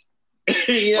anyway.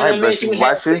 You know what Right, I mean? but She would why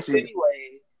have shouldn't sex she? anyway.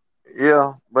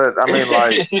 Yeah, but I mean,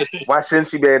 like, why shouldn't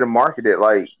she be able to market it?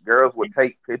 Like, girls would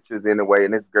take pictures anyway,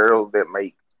 and it's girls that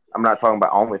make. I'm not talking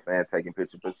about OnlyFans taking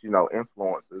pictures, but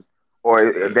influencers.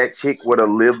 Or that chick would have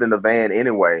lived in the van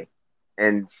anyway,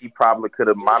 and she probably could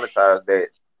have monetized that.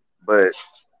 But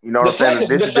you know The what I'm fact, saying? This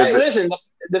the is just fact, listen,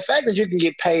 the fact that you can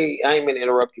get paid. I ain't mean to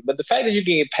interrupt you, but the fact that you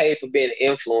can get paid for being an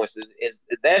influencer is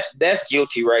that's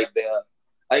guilty right there.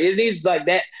 Like it needs like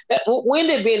that. That when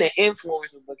did being an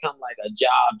influencer become like a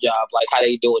job, like how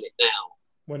they doing it now?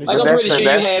 When it's Like But your I'm that's pretty the sure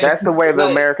livelihood. you that's had that's the way the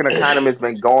like American economy has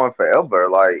been going forever.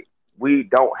 Like we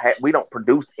don't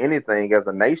produce anything as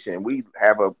a nation. We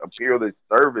have a purely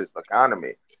service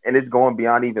economy, and it's going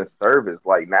beyond even service.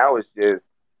 Like now, it's just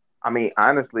I mean,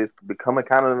 honestly, it's becoming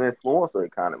kind of an influencer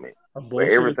economy A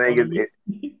where bullshit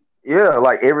economy. yeah,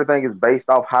 like everything is based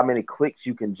off how many clicks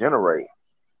you can generate.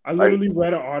 I Like, literally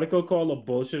read an article called "A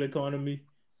Bullshit Economy."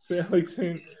 Say like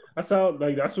saying that's how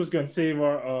like that's what's gonna save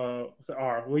our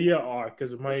well yeah our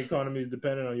because my economy is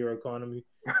dependent on your economy,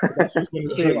 but that's what's gonna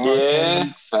save our yeah,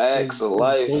 economy facts of is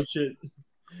life. bullshit.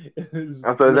 Is and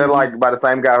so is that literally like by the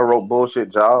same guy who wrote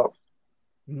bullshit jobs?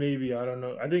 maybe I don't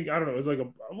know. I don't know. It's like a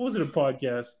what was it a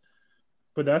podcast?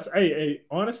 But that's hey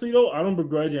honestly though I don't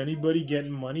begrudge anybody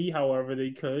getting money however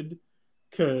they could.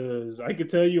 Cause I could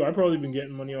tell you, I probably been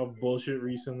getting money off bullshit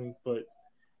recently, but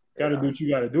gotta do Yeah, what you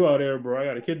gotta do out there, bro. I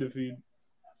got a kid to feed.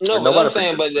 No, and but I'm nobody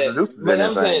saying, produces but I'm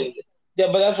anything. saying, yeah,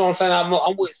 but that's what I'm saying.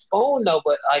 I'm with Spoon though,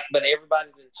 but but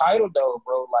everybody's entitled though,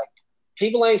 bro. Like,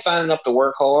 people ain't signing up to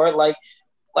work hard. Like,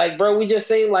 bro, we just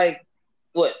seen like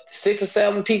what 6 or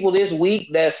 7 people this week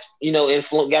that's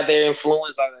got their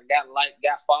influence or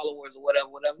got followers or whatever.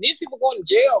 These people going to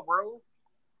jail, bro.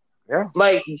 Yeah,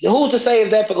 Like, who's to say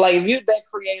if that? But like, if you're that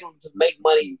creative to make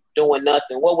money doing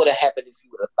nothing, what would have happened if you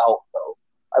would have thought though?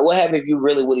 Like, what happened if you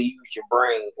really would have used your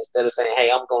brain instead of saying, "Hey,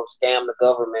 I'm going to scam the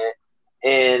government,"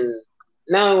 and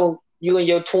now you in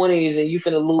your 20s and you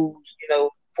finna lose,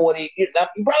 40. You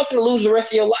probably finna lose the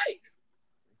rest of your life.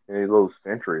 in these little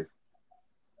centuries.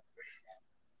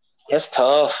 That's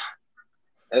tough.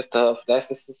 That's tough. That's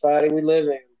the society we live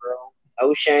in, bro.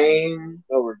 No shame,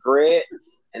 no regret.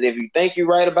 And if you think you're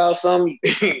right about something,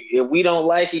 if we don't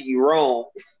like it, you're wrong.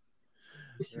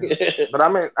 Yeah. But I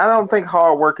mean, I don't think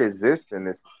hard work exists in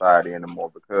this society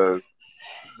anymore because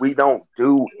we don't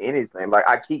do anything. Like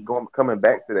I keep going coming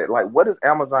back to that. Like, what does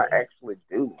Amazon actually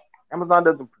do? Amazon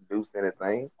doesn't produce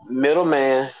anything.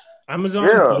 Middleman. Amazon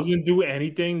Yeah, doesn't do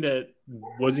anything that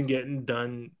wasn't getting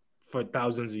done for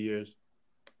thousands of years.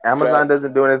 Amazon Facts.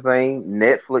 doesn't do anything.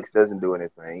 Netflix doesn't do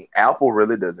anything. Apple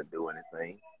really doesn't do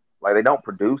anything. Like they don't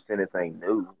produce anything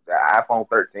new. The iPhone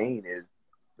 13 is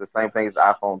the same thing as the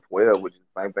iPhone 12, which is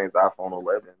the same thing as the iPhone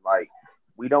 11. Like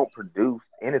we don't produce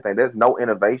anything. There's no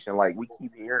innovation. Like we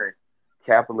keep hearing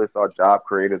capitalists are job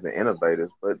creators and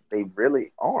innovators, but they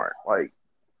really aren't. Like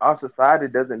our society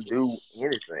doesn't do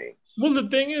anything. Well, the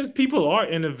thing is, people are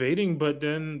innovating, but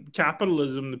then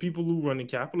capitalism, the people who run a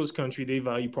capitalist country, they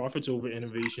value profits over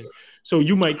innovation. So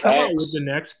you might come out with the Facts.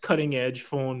 next cutting edge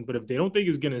phone, but if they don't think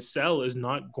it's going to sell, it's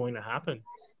not going to happen.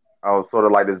 I was sort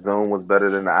of like the Zoom was better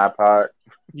than the iPod.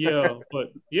 Yeah,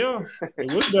 but yeah,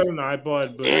 it was better than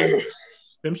iPod, but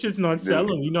them shit's not The-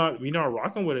 selling. We not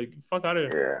rocking with it. Fuck out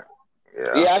of here. yeah,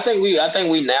 yeah. Yeah, I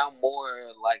think we now more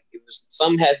like if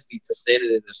some has to be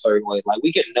presented in a certain way. Like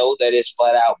we can know that it's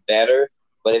flat out better,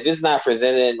 but if it's not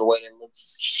presented in a way that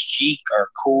looks chic or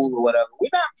cool or whatever, we're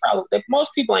not probably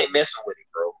most people ain't messing with it,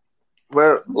 bro.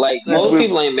 Well, Like if most No. we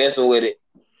people ain't messing with it.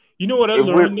 You know what I if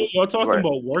we learned? Y'all talking right.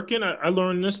 about working? I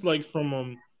learned this like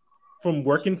from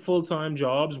working full time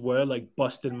jobs where like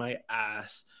busted my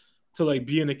ass to like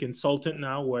being a consultant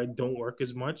now where I don't work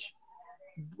as much.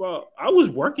 Well, I was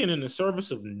working in the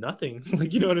service of nothing.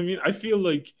 Like you know what I mean? I feel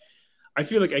like I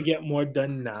get more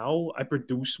done now. I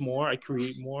produce more. I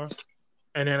create more,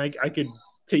 and then I could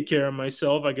take care of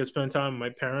myself. I could spend time with my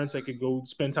parents. I could go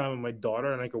spend time with my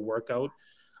daughter, and I could work out.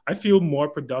 I feel more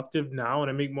productive now, and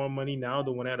I make more money now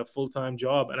than when I had a full time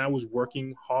job, and I was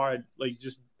working hard, like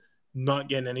just not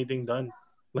getting anything done.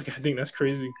 Like I think that's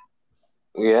crazy.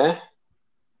 Yeah.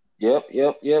 Yep.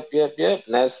 And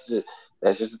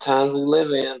that's just the times we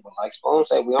live in. But like Spoon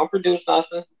said, we don't produce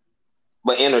nothing.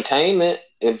 But entertainment,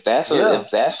 if that's a Yeah, if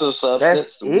that's a that's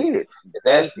substance, it. if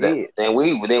That's that's that, it. then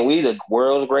we the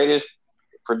world's greatest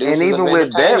And producers of even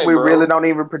with that, entertainment, we really bro. don't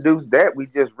even produce that. We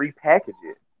just repackage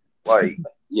it. Like we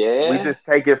Yeah, just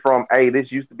take it from, hey,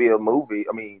 this used to be a movie.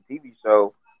 I mean, TV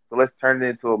show. So let's turn it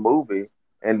into a movie.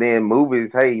 And then movies,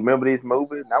 hey, remember this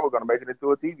movie? Now we're gonna make it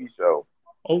into a TV show.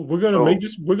 Oh, we're gonna make So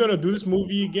this. We're gonna do this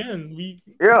movie again.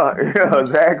 yeah, yeah,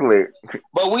 exactly.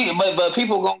 but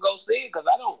people gonna go see it because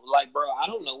I don't like, bro. I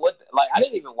don't know what like. I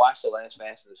didn't even watch the last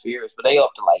Fast and the Furious, but they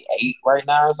up to like 8 right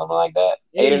now or something like that.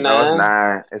 8 or Hey, No, it's 9.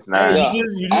 9. It's hey, 9. Yeah,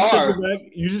 you just took it or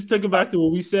back. You just took it back to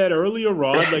what we said earlier,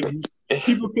 Rod. Like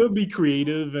people could be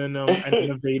creative and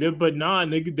innovative, but nah,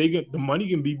 nigga, the money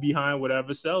can be behind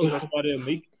whatever sells. That's why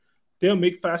they'll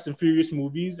make Fast and Furious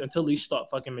movies until they stop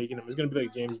fucking making them. It's gonna be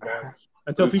like James Bond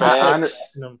until people start. I, facts,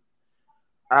 You know,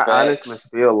 I honestly facts.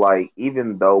 feel like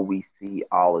even though we see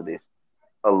all of this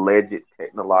alleged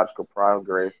technological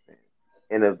progress and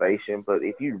innovation, but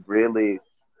if you really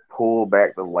pull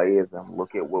back the layers and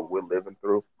look at what we're living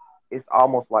through, it's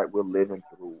almost like we're living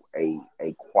through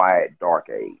a quiet dark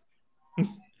age. You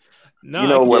nah, I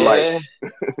know can what, see like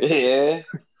Yeah, yeah.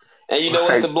 And you know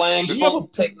what's the like blame we have for? a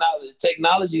Technology.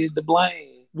 Technology is the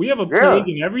blame. we have a plague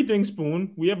yeah, in everything,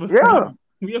 Spoon. yeah,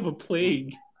 We have a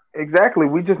plague. exactly.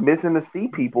 We just missing the sea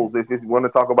peoples. If you want to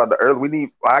talk about the earth, we need.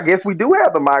 I guess we do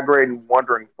have the migrating,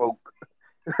 wandering folk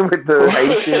with the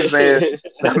Haitians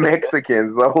and the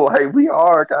Mexicans. So like we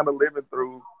are kind of living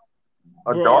through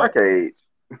a Bro, dark age.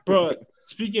 bro,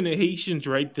 speaking of Haitians,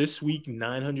 right? This week,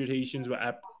 900 Haitians were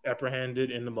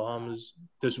apprehended in the Bahamas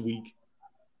this week.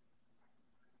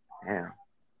 Damn.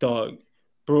 Dog,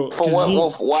 bro, For because what? you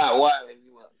Well, why? Why?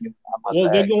 I must well,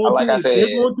 ask. Like I said. they're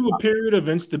going through a period of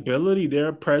instability.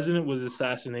 Their president was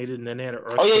assassinated, and then they had an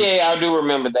Oh yeah, earthquake, yeah, yeah, I do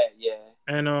remember that. Yeah.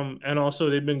 and also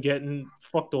they've been getting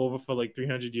fucked over for like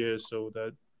 300 years. So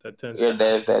that tends to Yeah,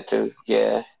 there's happen. that too.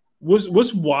 Yeah.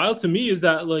 What's wild to me is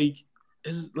that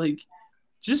is like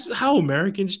just how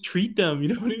Americans treat them. You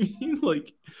know what I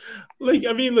mean?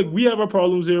 I mean, like we have our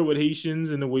problems here with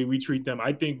Haitians and the way we treat them.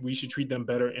 I think we should treat them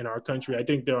better in our country. I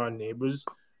think they're our neighbors,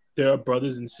 they're our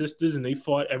brothers and sisters, and they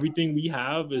fought everything we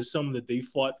have is something that they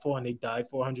fought for and they died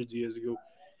for hundreds of years ago,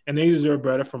 and they deserve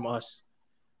better from us.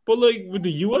 But like with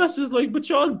the U.S. is like, but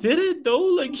y'all did it though.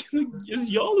 Like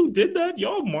it's y'all who did that.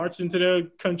 Y'all marched into their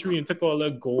country and took all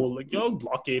their gold. Like y'all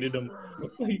blockaded them.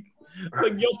 Like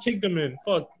like y'all take them in.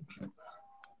 Fuck.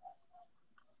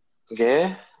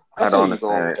 Yeah. I I see don't where you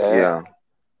going with understand it. that. Yeah,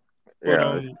 But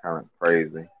yeah, it's kind of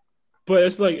crazy.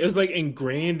 it's like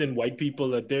ingrained in white people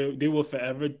that they will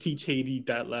forever teach Haiti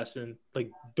that lesson.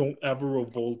 Like don't ever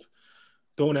revolt.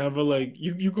 Don't ever like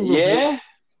you could revolt,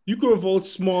 Yeah.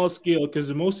 small scale because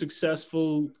the most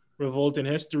successful revolt in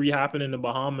history happened in the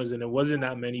Bahamas and it wasn't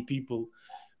that many people.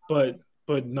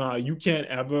 But nah, you can't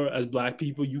ever as black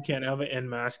people, you can't ever en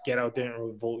masse get out there and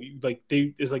revolt. Like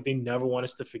it's like they never want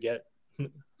us to forget.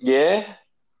 Yeah.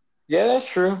 Yeah, that's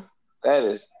true. That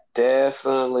is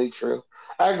definitely true.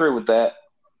 I agree with that.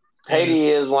 And it's Haiti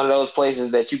is one of those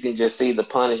places that you can just see the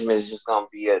punishment is just gonna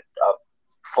be a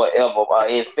forever,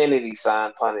 infinity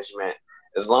sign punishment.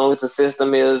 As long as the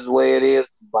system is where it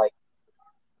is, like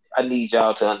I need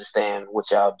y'all to understand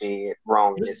what y'all did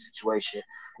wrong in this, this situation.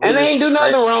 And this they It's ain't do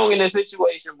cra- nothing wrong in this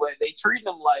situation, but they treat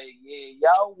them like, yeah,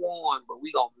 y'all won, but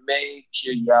we gonna make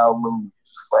sure y'all lose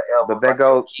forever. but that Like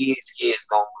your goes kids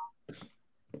gonna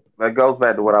that goes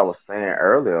back to what I was saying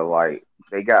earlier. Like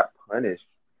they got punished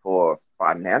for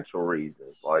financial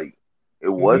reasons. Like it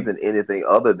mhm, wasn't anything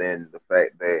other than the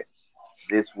fact that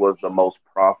this was the most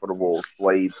profitable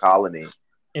slave colony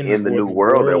in the New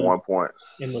World at one point.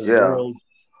 in the Yeah, world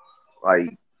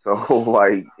like so,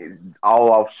 like it's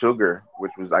all off sugar,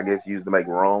 which was I guess used to make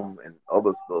rum and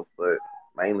other stuff, but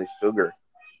mainly sugar. And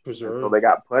so preserve. they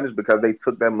got punished because they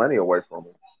took that money away from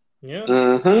them. Yeah.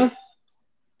 lose. Mm-hmm.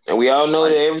 And we all know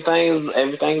that Like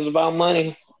everything's about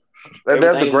money. there's a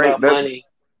Everything's great about money.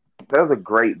 there's a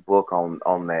great book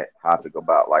on that topic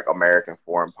about like American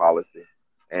foreign policy,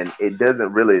 and it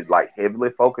doesn't really like heavily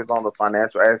focus on the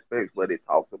financial aspects, but it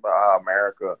talks about how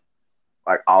America,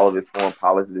 like all of its foreign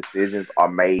policy decisions, are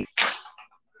made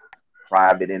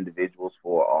private individuals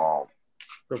for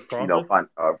For profit.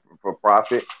 for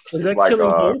profit. Is It's that like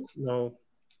killing hope? No.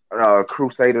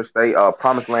 Crusader state,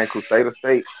 Promised Land Crusader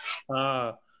state.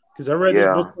 Because I read this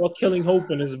book Yeah, called Killing Hope,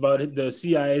 and it's about the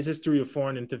CIA's history of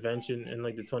foreign intervention in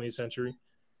like the 20th century.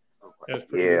 Yeah, it's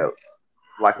pretty yeah. good.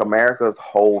 Like America's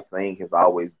whole thing has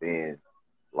always been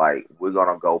like we're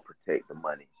gonna go protect the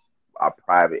money, our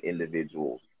private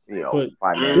individuals, But this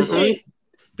financial. Mm-hmm. ain't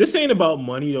this ain't about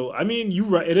money though. I mean, you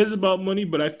right, it is about money,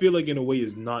 but I feel like in a way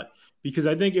it's not because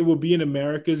I think it would be in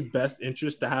America's best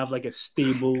interest to have like a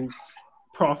stable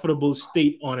profitable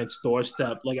state on its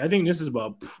doorstep. Like I think this is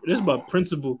about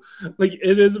principle. Like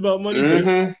it is about money, but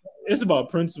Mm-hmm. it's about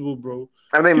principle, bro.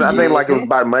 I Because think like it was Mm-hmm.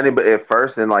 about money, but at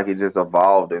first, and like it just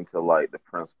evolved into like the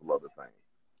principle of the thing.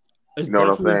 it's You know what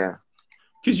I'm definitely saying?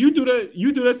 because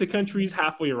you do that to countries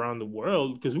halfway around the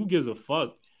world. Because who gives a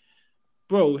fuck,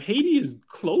 bro? Haiti is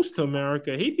close to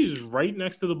America. Haiti is right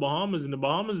next to the Bahamas, and the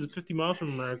Bahamas is 50 miles from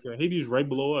America. Haiti is right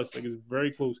below us. Like it's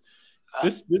very close.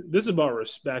 This is about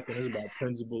respect and it's about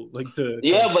principle. Like to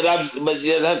Yeah, come.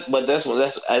 but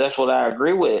that's what I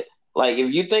agree with. Like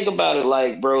if you think about it,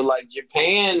 like bro, like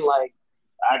Japan, like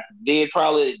I did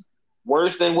probably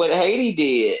worse than what Haiti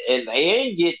did, and they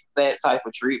ain't get that type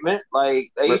of treatment. Like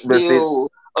they But see,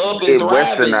 still up and it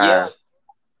thriving. Yeah, westernized.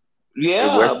 It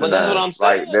yeah, but that's what westernized. I'm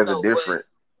saying Like there's a though. difference.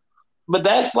 But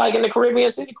that's like in the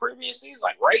Caribbean Sea. The Caribbean Sea is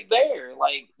like right there.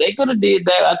 Like they could have did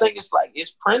that. I think it's like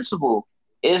it's principle.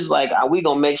 It's like we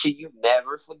gonna make sure you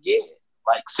never forget.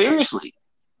 Like seriously.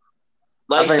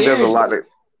 I Like think there's a lot seriously.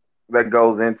 that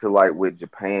goes into like with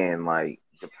Japan. Like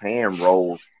Japan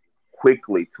rose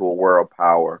quickly to a world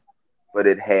power, but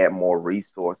it had more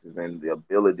resources and the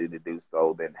ability to do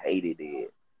so than Haiti did.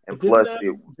 And It didn't plus, have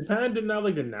it Japan didn't have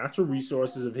like the natural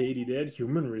resources of Haiti. They had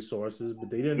human resources, but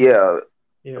they didn't. yeah,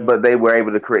 Yeah, but they were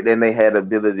able to create. Then they had the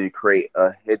ability to create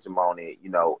a hegemony,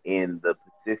 in the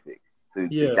Pacific to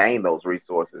yeah, gain those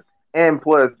resources. And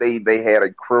plus, they had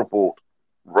a crippled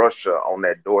Russia on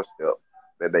that doorstep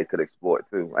that they could exploit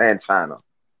too, and China. So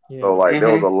yeah. like Hmm.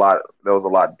 there was a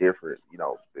lot different,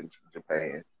 than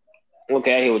Japan.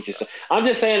 Okay, I hear what you're saying. I'm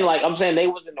just saying, like, I'm saying they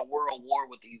was in a world war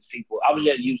with these people. I was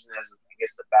just using it as, I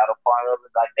guess, the battle part of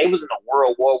it. Like, they was in a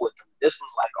world war with them. This was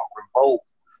like a revolt,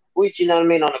 which, you know what I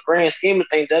mean, on the grand scheme of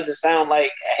things, doesn't sound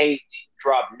like, hey,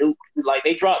 drop nukes. Like,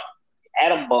 they dropped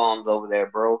atom bombs over there,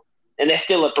 bro. And that's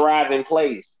still a thriving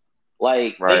place.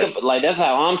 Like, think Right. of, like, that's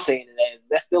how I'm saying it as.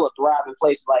 That's still a thriving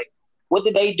place. Like, what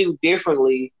did they do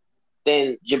differently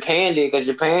than Japan did? Because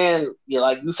Japan,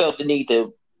 like, you felt the need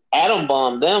to atom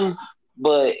bomb them,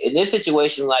 but in this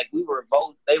situation, like they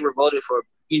were voted for,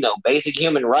 basic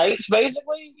human rights,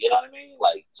 basically. You know what I mean?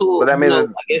 Like But to, I mean, I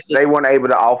guess they weren't able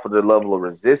to offer the level of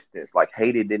resistance. Like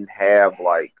Haiti didn't have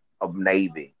like a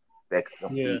navy that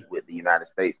could Yeah. compete with the United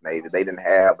States Navy. They didn't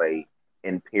have a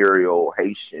imperial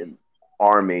Haitian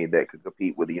army that could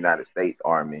compete with the United States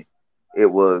Army. It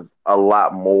was a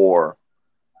lot more.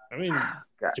 I mean,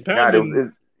 God, Japan God,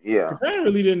 didn't. yeah, Japan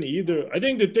really didn't either. I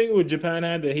think the thing with Japan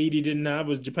had that Haiti didn't have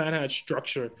was Japan had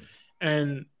structure,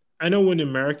 and I know when the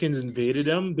Americans invaded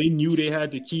them, they knew they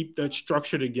had to keep that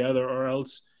structure together, or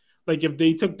else, like if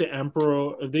they took the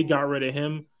emperor, if they got rid of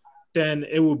him, then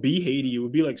it would be Haiti. It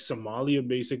would be like Somalia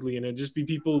basically, and it'd just be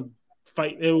people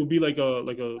fight. It would be like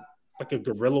a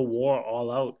guerrilla war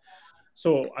all out.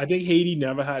 So I think Haiti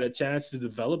never had a chance to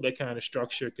develop that kind of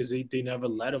structure because they never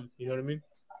let them. You know what I mean?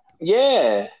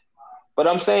 yeah. But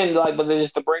I'm saying like, but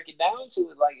just to break it down to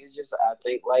it, like it's just I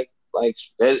think like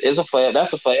it's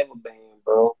that's a forever ban,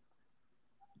 bro.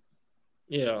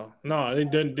 Yeah, no,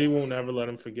 they won't ever let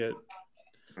him forget.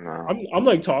 I'm no. I'm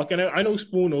like talking. I know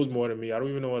Spoon knows more than me. I don't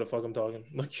even know what the fuck I'm talking.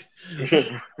 Like,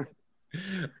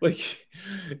 like,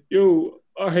 yo,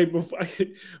 all right.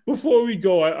 Before we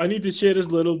go, I need to share this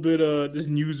little bit of this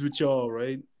news with y'all,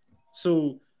 right?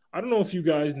 So I don't know if you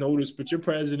guys noticed, but your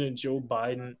president Joe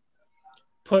Biden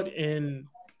put in,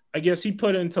 I guess he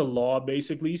put into law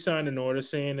basically, he signed an order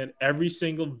saying that every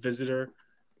single visitor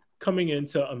coming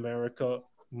into America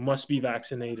must be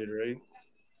vaccinated, right?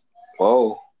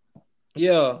 Whoa.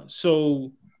 Yeah,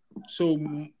 so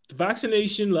the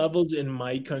vaccination levels in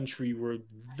my country were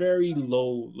very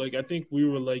low. Like I think we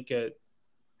were like at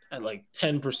like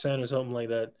 10% or something like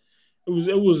that. It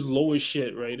was low as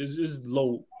shit, right? It's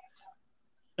low.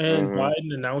 And Hmm.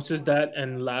 Biden announces that,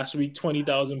 and last week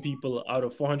 20,000 people out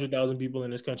of 400,000 people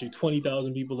in this country,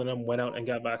 20,000 people of them went out and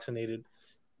got vaccinated.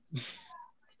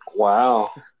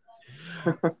 Wow.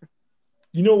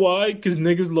 You know why? Because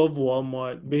niggas love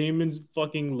Walmart. Bahamians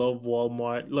fucking love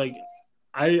Walmart. Like,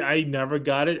 I never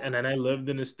got it, and then I lived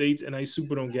in the States, and I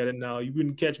super don't get it now. You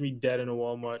wouldn't catch me dead in a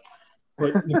Walmart.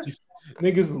 But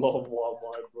niggas love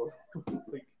Walmart, bro.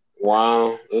 Like,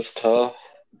 Wow. That's tough.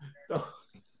 oh,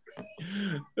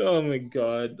 oh my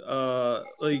god.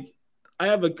 Like, I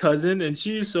have a cousin, and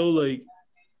she's so like,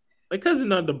 my cousin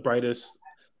not the brightest.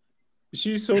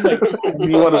 She's so like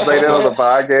You want to say that on the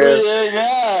podcast? Yeah,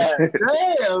 God.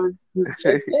 Damn.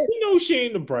 you know she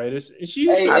ain't the brightest, and she's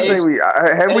Hey, so I hey, like think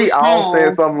have hey, we all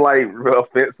said Spoon. something like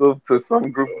offensive to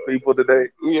some group of people today.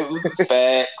 Yeah,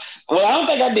 facts. Well, I don't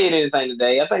think I did anything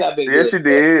today. I think I've been Yes, good you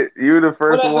today. did. You were the What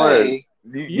first I one. say?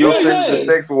 You What I yeah. offended the say?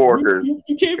 sex workers.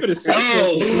 You came for the sex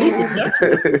Oh, workers. Salute the sex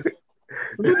workers.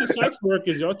 Salute the sex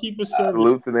workers. Y'all keep a service.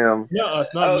 Salute to them. Not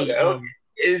us, not Okay, me. okay.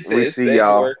 It We says see sex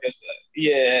y'all. workers.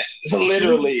 Yeah, Salute,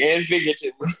 literally and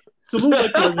figuratively. salute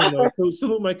my cousin though.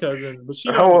 Salute my cousin, but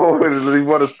she don't. Oh, you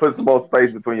want to put some more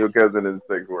space between your cousin and the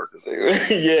sex workers.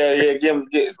 Yeah. Give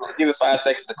it 5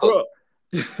 seconds to cook.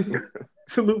 Bro.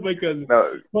 Salute my cousin.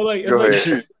 No, But like it's go like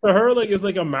ahead. for her, like it's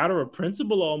like a matter of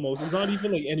principle almost. It's not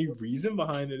even like any reason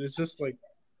behind it. It's just like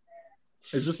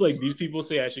these people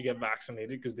say I should get vaccinated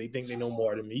because they think they know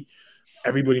more than me.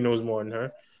 Everybody knows more than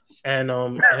her. And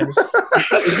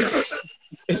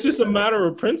it's just a matter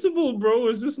of principle, bro.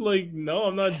 It's just like, no,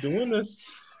 I'm not doing this.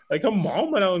 Like her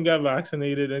mom went out and got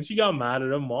vaccinated and she got mad at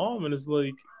her mom, and it's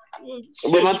like, well,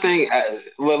 But shit. my thing,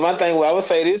 well, I would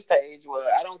say this stage, well,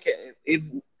 I don't care if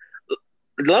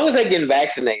as long as they getting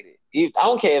vaccinated. I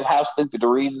don't care how stupid the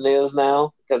reason is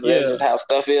now, because that's Yeah. just how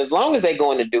stuff is. As long as they're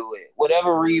going to do it,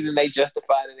 whatever reason they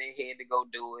justify in their head to go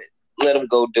do it, let them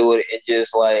go do it. And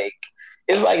just like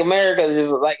it's like America is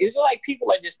just like it's like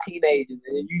people are just teenagers,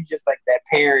 and you just like that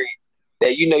parent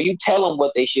that you tell them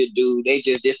what they should do, they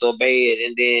just disobey it,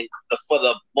 and then for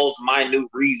the most minute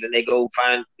reason they go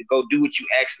do what you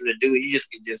ask them to do, and you just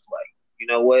get just like, you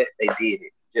know what, they did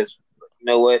it. Just, you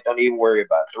know what, don't even worry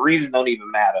about it. The reason don't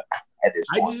even matter at this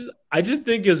point. I just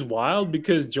think it's wild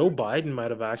because Joe Biden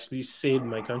might have actually saved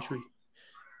my country.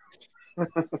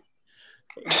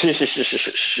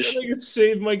 Niggas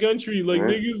saved my country, like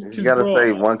niggas. You Because gotta bro,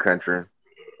 save one country.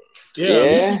 yeah, at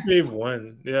least Yeah, you saved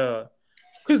one. Yeah,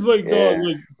 because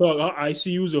yeah. our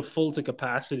ICUs are full to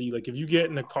capacity. Like if you get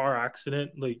in a car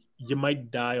accident, like you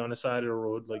might die on the side of the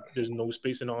road. Like there's no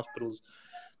space in hospitals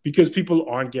because people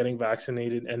aren't getting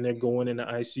vaccinated and they're going in the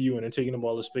ICU and they're taking up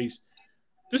all the space.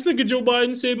 This nigga Joe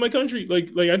Biden saved my country. Like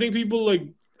I think people like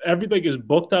everything is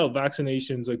booked out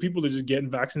vaccinations. Like people are just getting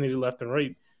vaccinated left and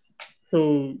right.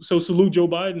 So salute Joe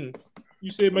Biden.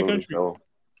 You saved my Absolutely. country.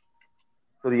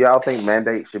 So do y'all think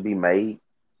mandates should be made?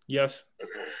 Yes.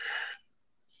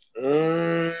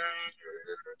 Mm,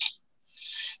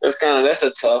 that's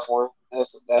a tough one.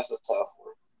 That's a tough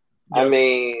one. I Yes.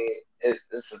 mean,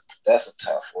 that's a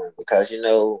tough one because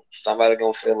somebody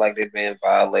gonna feel like they've been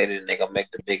violated and they gonna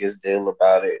make the biggest deal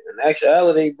about it. In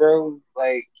actuality, bro,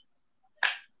 like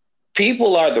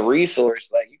people are the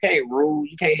resource. Like you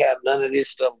can't have none of this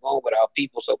stuff going without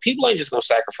people. So people ain't just gonna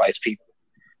sacrifice people.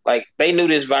 Like they knew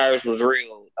this virus was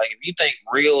real. Like if you think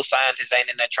real scientists ain't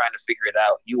in there trying to figure it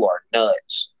out, you are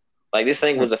nuts. Like this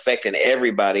thing was affecting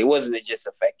everybody. It wasn't just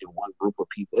affecting one group of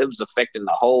people. It was affecting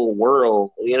the whole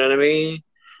world. You know what I mean?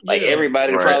 Like Yeah.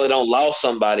 everybody Right. probably don't lost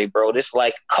somebody, bro. This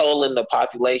like culling the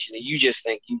population, and you just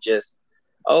think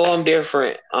oh, I'm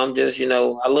different. I'm just,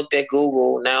 I looked at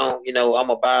Google now. I'm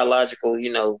a biological,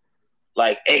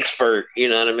 like expert. You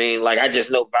know what I mean? Like I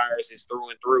just know viruses through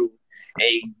and through.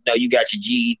 And you got your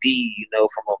GED,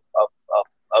 from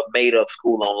a made up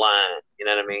school online. You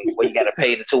know what I mean? Where you got to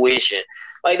pay the tuition.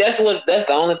 Like that's the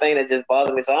only thing that just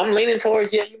bothers me. So I'm leaning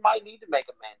towards you might need to make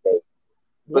a mandate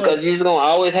Well, because you're just gonna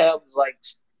always have like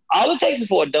all it takes is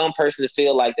for a dumb person to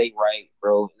feel like they right,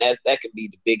 bro. That could be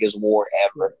the biggest war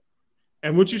ever.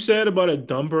 and what you said about a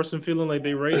dumb person feeling like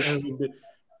they right, and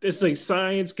it's like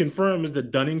science confirms the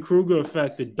Dunning Kruger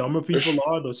effect. The dumber people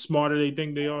are, the smarter they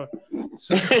think they are.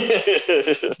 So, so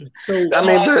I That's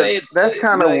mean, why I say that's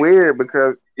kind of like weird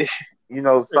because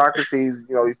Socrates,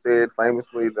 he said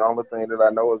famously, the only thing that I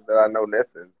know is that I know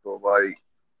nothing. So like,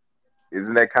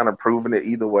 isn't that kind of proving it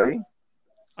either way?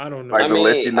 I don't Like I know. the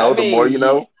less you mean, I know, the more you mean,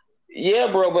 know.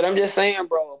 yeah, bro. But I'm just saying,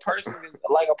 bro. A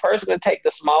person can take the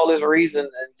smallest reason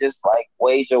and just like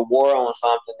wage a war on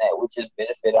something that would just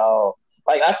benefit all.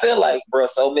 Like I feel like, bro,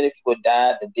 so many people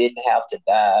died that didn't have to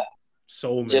die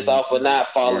So just many. off of not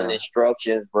following Yeah.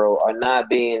 instructions, bro, or not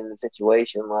being in the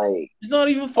situation. He's not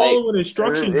even Like following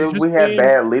instructions. He's If just we had saying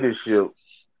bad leadership,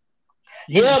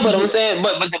 yeah, but I'm he saying,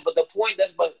 but the point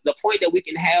that we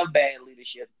can have bad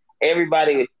leadership.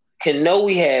 Everybody can know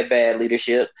we had bad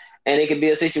leadership, and it could be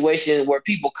a situation where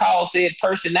people call said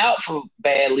person out for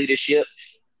bad leadership.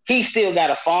 He still got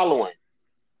a following.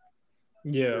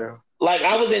 yeah. yeah. Like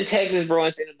I was in Texas, bro,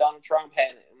 and seeing Donald Trump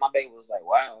had it. My baby was like,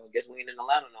 "Wow, I guess we ain't in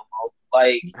Atlanta no more."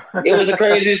 Like it was the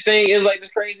craziest thing. It was like the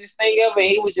craziest thing ever.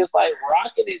 He was just like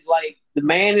rocking it. Like the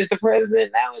man is the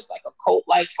president now. It's like a cult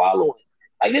like following.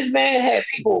 Like this man had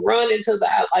people run into the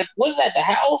like what is that? The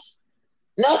house?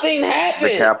 Nothing The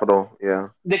happened. Capitol, yeah.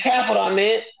 The Capitol, I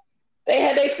meant. They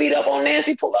had their feet up on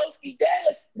Nancy Pelosi's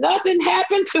desk. Nothing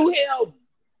happened to him.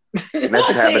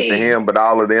 Nothing happened to Nothing. him, but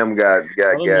all of them All them niggas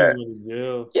went to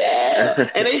jail. Yeah,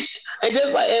 and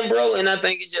just like and bro, and I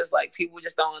think it's just like people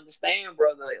just don't understand,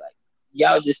 brother. Like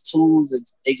y'all just tools that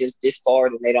they just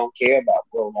discard and they don't care about,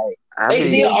 bro. Like I they You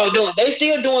still mean, know, are doing, they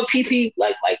still doing PP.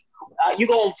 Like you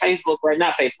go on Facebook right,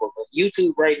 not Facebook, but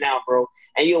YouTube right now, bro,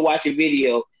 and you'll watch a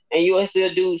video and you'll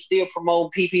still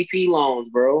promote PPP loans,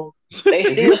 bro. They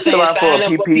if you still fill saying out for a sign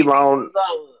up for PP PPP loan,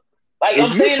 loans. Like if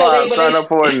I'm you saying though, they but they sign up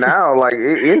for it now, like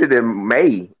it ended in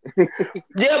May.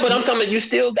 yeah, but I'm talking. You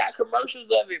still got commercials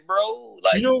of it, bro. you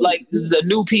Like know, this is a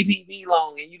new PPP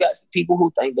loan, and you got some people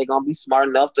who think they're gonna be smart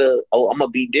enough to, oh, I'm gonna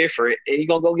be different, and you're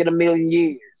gonna go get a million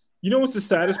years. you know what's the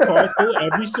saddest part though?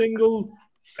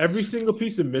 Every single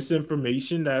piece of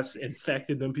misinformation that's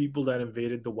infected them people that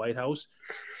invaded the White House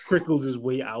trickles his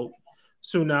way out.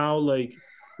 So now, like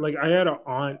I had an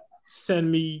aunt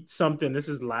send me something. This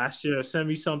is last year. Send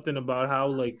me something about how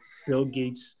like Bill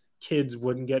Gates kids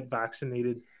wouldn't get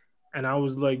vaccinated, and I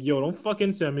was like, "Yo, don't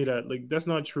fucking send me that. Like that's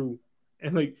not true."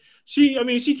 And like I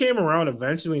mean, she came around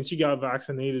eventually and she got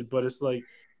vaccinated, but it's like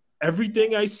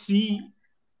everything I see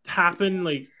happen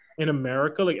like in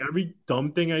America, like every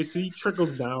dumb thing I see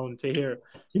trickles down to here.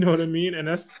 You know what I mean? And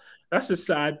that's a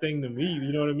sad thing to me.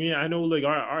 You know what I mean? I know like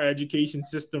our education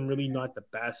system really not the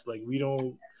best. Like we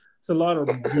don't. It's a lot of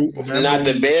rote Not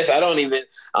the memory. best. I don't even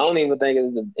think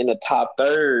it's in the top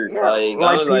third. Yeah, Like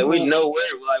I like was like, we people. nowhere.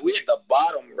 Like we at the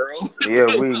bottom, bro.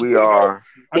 Yeah, we are.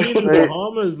 I mean, the It,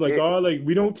 Bahamas, like, it, are like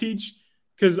we don't teach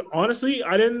because honestly,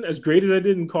 I didn't as great as I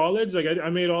did in college. Like, I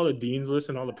made all the dean's lists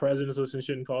and all the president's lists and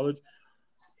shit in college.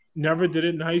 Never did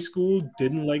it in high school.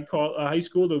 Didn't like high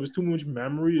school. There was too much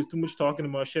memory. There's too much talking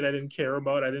about shit I didn't care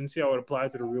about. I didn't see how it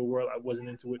applied to the real world. I wasn't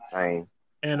into it. same.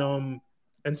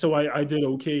 And so I did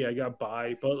okay. I got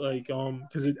by, but like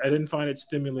because I didn't find it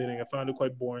stimulating. I found it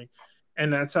quite boring,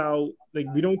 and that's how like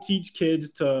we don't teach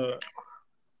kids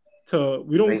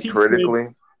we don't Think teach kids critically.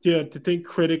 to think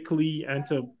critically and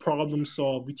to problem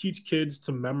solve. We teach kids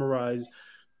to memorize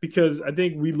because I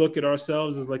think we look at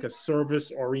ourselves as like a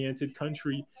service oriented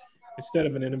country instead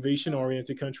of an innovation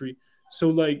oriented country. So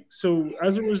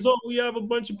as a result, we have a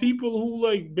bunch of people who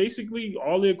like basically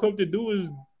all they're equipped to do is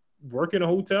work in a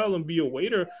hotel and be a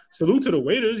waiter. Salute to the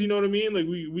waiters, you know what I mean? Like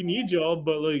we need y'all,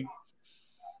 but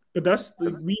that's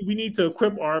like, we need to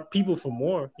equip our people for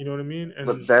more, you know what I mean?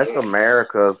 But And that's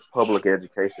America's public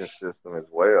education system as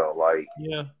well. Like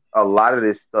yeah, a lot of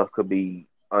this stuff could be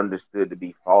understood to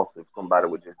be false if somebody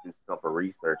would just do simple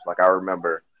research. Like I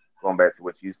remember going back to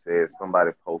what you said,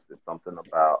 somebody posted something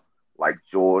about like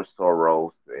George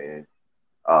Soros and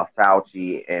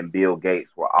Fauci and Bill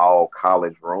Gates were all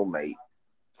college roommates,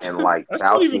 and like that's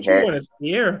not even Fauci true had, when it's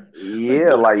here. Like yeah,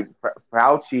 what? like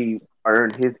Fauci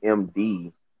earned his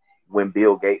MD when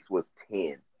Bill Gates was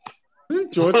 10.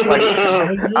 Isn't George Soros Like,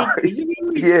 100? Isn't he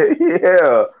like yeah,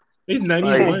 yeah. he's Like,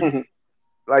 91?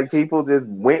 like people just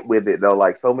went with it though.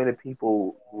 Like so many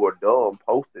people who are dumb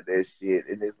posted that shit,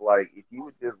 and it's like if you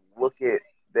would just look at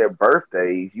their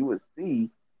birthdays, you would see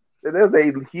that there's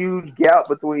a huge gap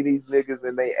between these niggas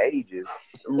and their ages.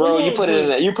 Bro, Hold on, you put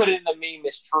it in the meme.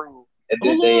 It's true at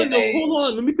this hold day on, and no, hold on.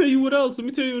 age. Let me tell you what else. Let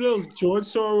me tell you what else. George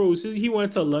Soros, he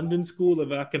went to London School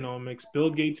of Economics. Bill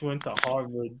Gates went to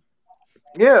Harvard.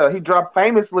 Yeah, he dropped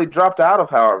out of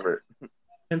Harvard.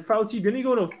 And Fauci, didn't he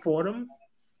go to Fordham?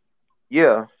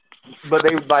 Yeah, but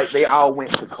they all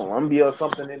went to Columbia or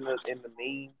something in the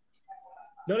meme.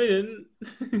 No, they didn't.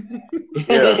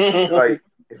 Yeah, like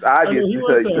it's I know obvious he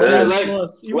went because to When I there's Holyoke like,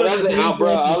 Plus. He when went I to say, Holyoke oh,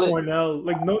 bro, Plus and Cornell.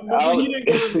 Like nobody, he didn't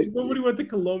go to. Like, nobody went to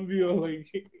Columbia. Like,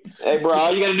 hey, bro,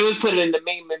 all you gotta do is put it in the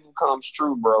meme and it becomes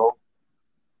true, bro.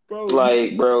 bro,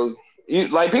 Like, bro, you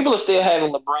like people are still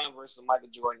having LeBron versus Michael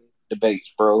Jordan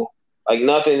debates, bro. Like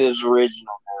nothing is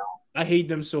original I hate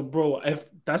them so, bro. If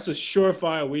that's a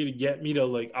surefire way to get me to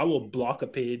like, I will block a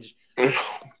page. now.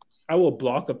 I will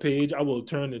block a page. I will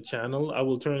turn the channel. I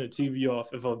will turn the TV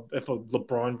off if a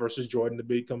LeBron versus Jordan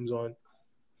debate comes on.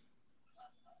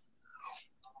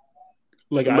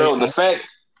 Like bro, the fact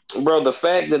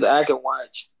that I can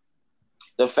watch,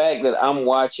 the fact that I'm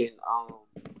watching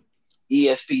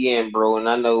ESPN, bro, and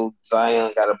I know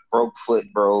Zion got a broke foot,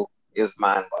 bro, is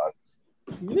mind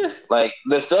boggling. yeah, Like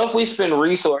the stuff we spend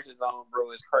resources on,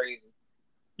 bro, is crazy.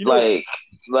 you know, Like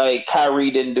like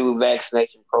Kyrie didn't do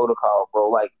vaccination protocol, bro.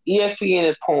 Like ESPN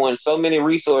is pouring so many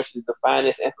resources to find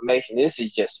this information. This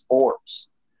is just sports.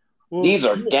 well, These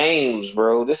are games,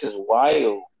 bro. This is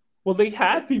wild. well, they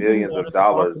had people who billions of wanted to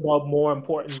talk dollars. about more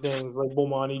important things like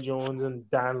Bomani Jones and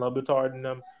Dan Levitard and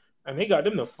them, and they got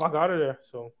them the fuck out of there.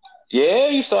 So Yeah,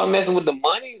 you start messing with the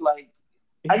money. Like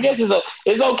I guess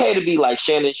it's okay to be like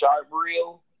Shannon Sharp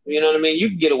real. You know what I mean? You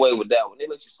can get away with that one. They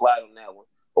let you slide on that one.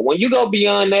 But when you go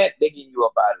beyond that, they get you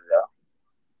up out of there.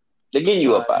 They getting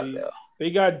you nah, up out of they there.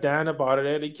 they got Dan up out of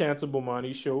there. They canceled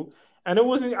Bomani's show, and it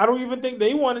wasn't. I don't even think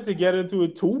they wanted to get into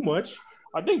it too much.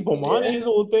 I think Bomani, Yeah. his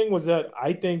whole thing was that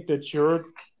I think that you're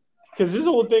because his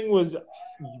whole thing was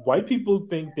white people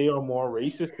think they are more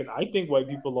racist than I think white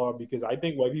people are because I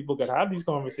think white people could have these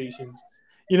conversations.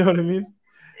 You know what I mean?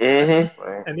 Mm-hmm.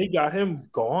 Right. And they got him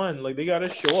gone. Like they got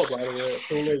his show up out of there.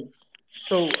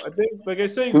 So I think, like I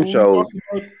say, Two shows.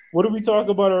 what did we talk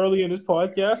about early in this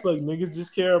podcast? Like niggas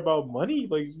just care about money.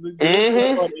 Like they don't care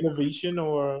Mm-hmm. about innovation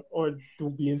or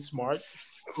being smart.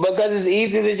 Because it's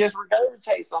easy to just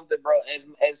regurgitate something, bro.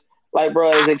 As like,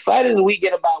 bro, as excited as we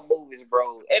get about movies,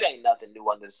 bro, it ain't nothing new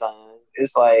under the sun.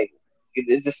 It's like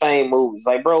it's the same movies.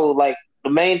 Like, bro, like the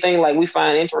main thing like we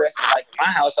find interesting, like in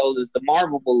my household, is the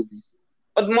Marvel movies.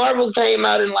 But Marvel came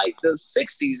out in like the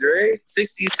 '60s, right?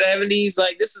 '60s, '70s.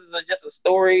 Like this is just a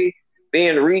story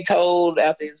being retold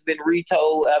after it's been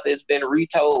retold after it's been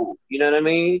retold. You know what I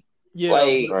mean? Yeah,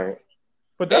 Like Right.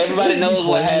 but that's everybody supposed to be knows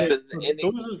what brainless. happens, and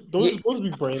Those are supposed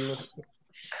to be brainless.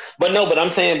 but no, but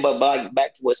I'm saying, but like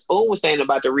back to what Spoon was saying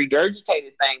about the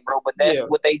regurgitated thing, bro. But that's Yeah,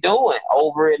 what they doing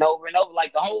over and over and over.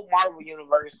 Like the whole Marvel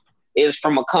universe is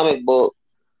from a comic book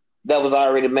that was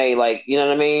already made. Like you know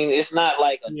what I mean? It's not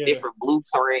like a yeah, different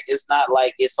blueprint. It's not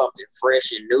like it's something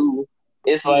fresh and new.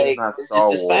 It's yeah. It's like not it's just Star the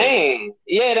Wars. same.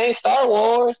 Yeah, it ain't Star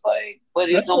Wars, like, but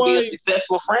it's That's gonna be a why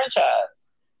successful franchise.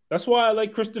 that's why I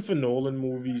like Christopher Nolan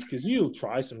movies because he'll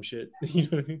try some shit. You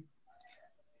know what I mean?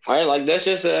 Right? Like that's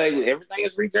just everything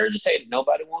is regurgitated.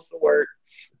 Nobody wants to work.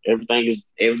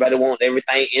 Everybody wants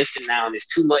everything instant now, and it's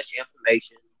too much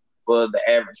information for the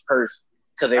average person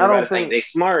because I everybody don't think think. they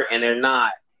smart and they're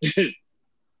not.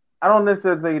 I don't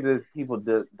necessarily think that people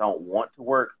don't want to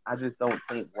work. I just don't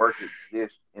think work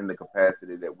exists in the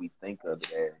capacity that we think of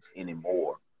it as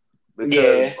anymore. Because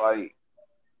Yeah, like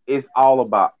it's all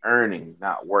about earning,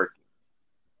 not working.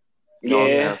 You know what I'm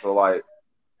yeah, saying? So like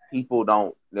people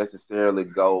don't necessarily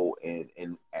go and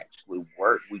actually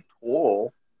work. We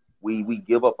toil. We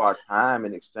give up our time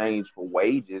in exchange for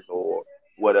wages or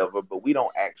whatever, but we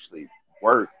don't actually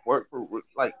work for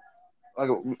like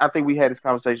I think we had this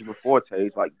conversation before,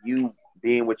 Tage. Like you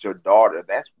being with your daughter,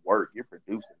 that's work. You're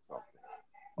producing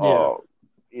something.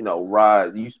 Yeah,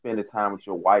 Rod, you spend the time with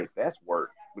your wife, that's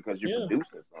work because you're yeah.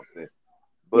 producing something.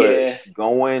 But yeah,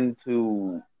 going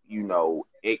to,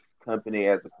 X company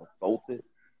as a consultant,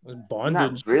 It's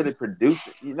bondage.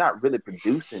 you're not really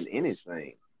producing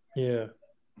anything. Yeah,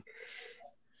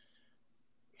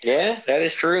 yeah. That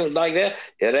is true. Like that.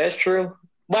 Yeah, that's true.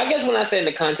 But I guess when I say in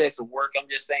the context of work, I'm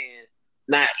just saying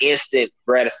not instant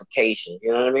gratification.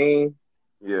 You know what I mean?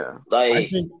 Yeah.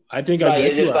 Like I think I like get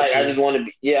it's you just like I actually. just want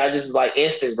to be I just like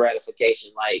instant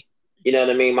gratification, like you know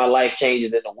what I mean, my life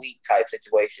changes in a week type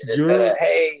situation instead of You're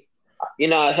hey,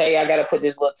 hey, I gotta put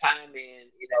this little time in, and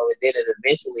then it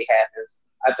eventually happens.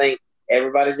 I think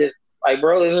everybody just like,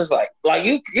 bro, it's just like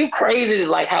you crazy to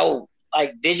like how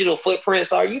like digital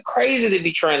footprints are. You crazy to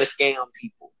be trying to scam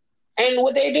people, and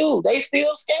what they do, they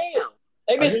still scam.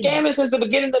 They've I been think scamming since the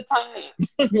beginning of time.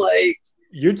 like like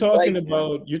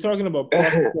Yeah. you're talking about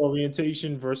process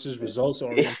orientation versus results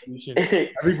orientation.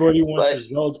 Everybody wants like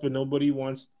results, but nobody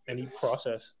wants any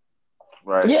process.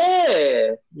 Right.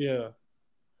 yeah. Yeah,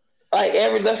 Like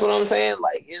that's what I'm saying.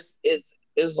 Like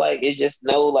it's like it's just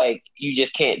no, like you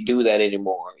just can't do that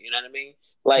anymore. You know what I mean?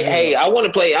 Like, hey, yeah, I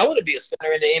want to be a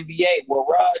center in the NBA. Well,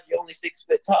 Rod, you're only 6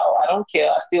 foot tall. I don't care.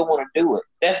 I still want to do it.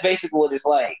 That's basically what it's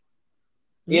like.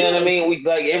 You know what I yes, mean? We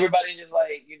like everybody's just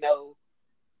like,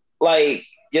 like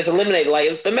just eliminate.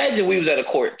 Like imagine we was at a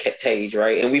court cage,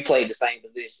 right, and we played the same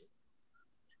position.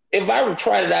 If I were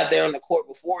tried it out there on the court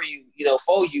before you,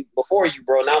 before you,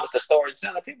 bro, and I was the starting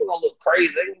center, people gonna look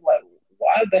crazy. They gonna be like,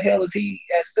 why the hell is he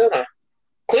at center? yeah,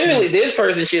 Clearly, this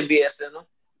person should be at center.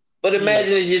 But yeah.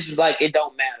 imagine it's just like it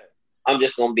don't matter. I'm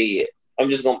just gonna be it.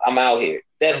 I'm out here.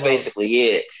 That's I'm out. basically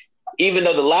it. Even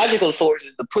though the logical source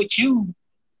is to put you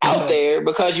out Yeah, there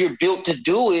because you're built to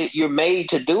do it, you're made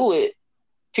to do it.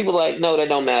 People are like, no, that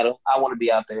don't matter. I want to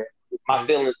be out there.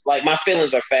 like My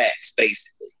feelings are facts,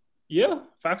 basically. yeah.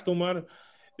 Facts don't matter.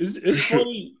 It's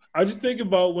funny. I just think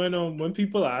about when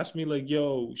people ask me like,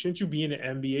 "Yo, shouldn't you be in the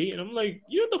NBA?" And I'm like,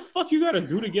 "You know what the fuck you got to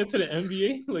do to get to the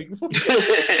NBA? Like,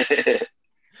 like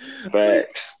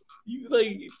Facts. you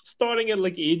like starting at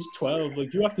like age 12,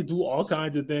 like you have to do all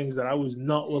kinds of things that I was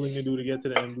not willing to do to get to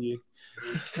the NBA."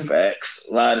 Facts.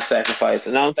 A lot of sacrifice.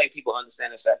 And I don't think people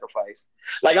understand the sacrifice.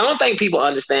 Like, I don't think people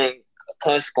understand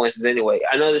consequences anyway.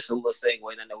 I know this is a little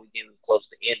segue, and I know we're getting close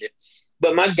to ending.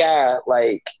 But my guy,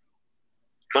 like,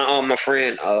 my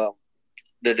friend,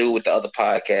 the dude with the other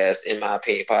podcast, in my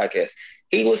opinion, podcast,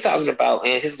 he was talking about,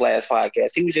 in his last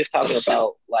podcast, he was just talking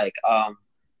about, like,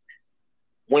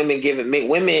 women giving men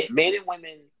and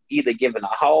women either giving a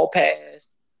hall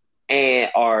pass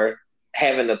and are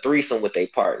having a threesome with a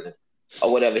partner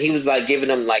or whatever. He was like giving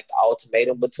them like the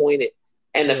ultimatum between it.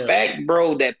 And the Yeah, fact,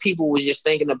 bro, that people was just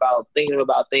thinking about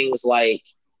things like,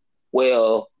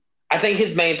 well, I think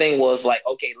his main thing was like,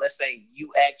 okay, let's say you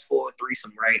ask for a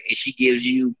threesome, right? And she gives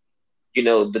you,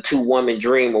 the two woman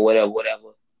dream or whatever,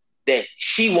 whatever, that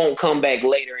she won't come back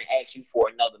later and ask you for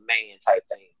another man type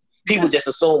thing. People that's just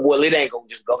assume, well, it ain't gonna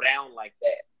just go down like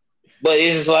that. But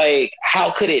it's just like,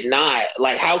 how could it not?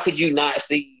 Like, how could you not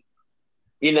see?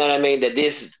 You know what I mean? That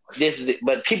this is,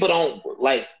 but people don't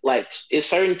like it's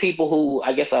certain people who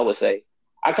I guess I would say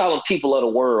I call them people of the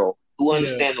world who yeah.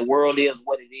 understand the world is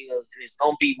what it is and it's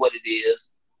gonna be what it is,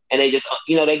 and they just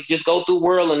they just go through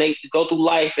world and they go through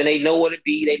life and they know what to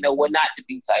be, they know what not to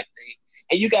be type thing.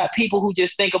 And you got people who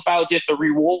just think about just the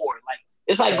reward, like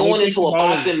it's like All they going think into a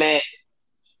about is boxing match.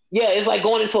 Yeah, it's like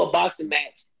going into a boxing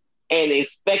match and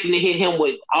expecting to hit him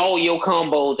with all your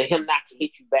combos and him not to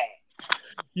hit you back.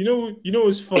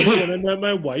 what's funny when I met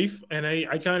my wife and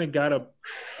I kind of got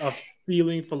a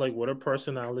feeling for like what her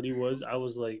personality was. I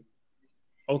was like,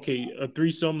 okay, a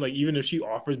threesome, like even if she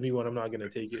offers me one, I'm not gonna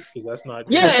take it because that's not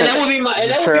Yeah, gonna. and that would be my It's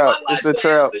and a that would be trap. my It's a logical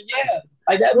trap. answer. Yeah,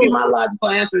 like that would be No, my logical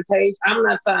answer, Tage. I'm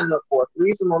not signing up for a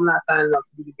threesome. I'm not signing up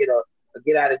for you to get a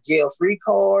get out of jail free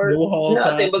card. no hall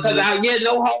Nothing pass, because no. I get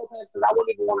no whole pass because I wouldn't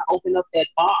even want to open up that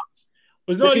box.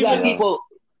 It's But not you got even. Yeah. people.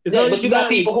 It's Yeah, not but you even got that. Like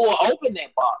people who will open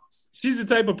that box. she's the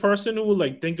type of person who will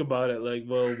like think about it. Like,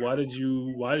 well, why did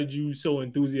you so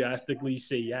enthusiastically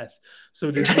say yes?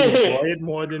 So did you enjoy it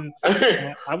more than?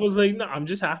 I was like, no, I'm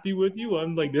just happy with you.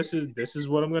 I'm like, this is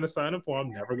what I'm gonna sign up for.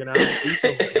 I'm never gonna have a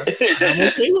threesome, and I'm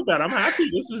okay with that. I'm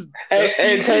happy. That's pretty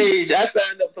And good. Tage, I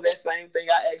signed up for that same thing.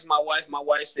 I asked my wife. My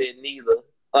wife said neither.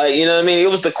 Like, you know what I mean? It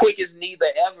was the quickest neither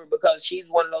ever because she's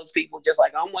one of those people, just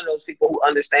like I'm one of those people who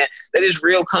understand that there's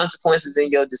real consequences in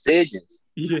your decisions.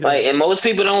 Yeah, Like, and most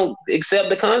people don't accept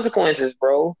the consequences,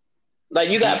 bro. Like,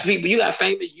 yeah. you got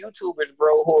famous YouTubers,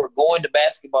 bro, who are going to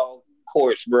basketball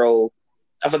courts, bro.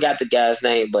 I forgot the guy's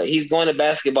name, but he's going to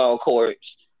basketball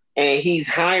courts and he's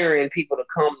hiring people to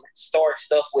come start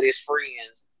stuff with his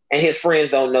friends, and his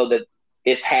friends don't know that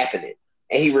it's happening,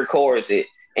 and he records it,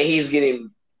 and he's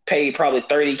getting paid probably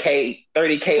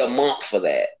 30K a month for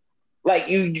that. Like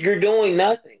you're doing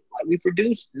nothing. Like we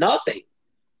produce nothing.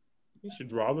 You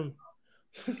should rob him.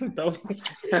 That-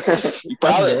 You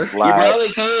that's probably work. you Live.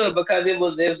 probably could because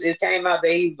it came out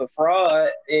that he was a fraud,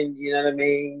 and you know what I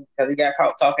mean, because he got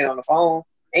caught talking on the phone,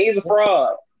 and he's a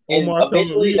fraud, and Omar coming.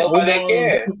 eventually nobody Omar.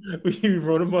 cared. We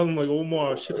wrote him on like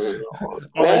Omar. R.I.P.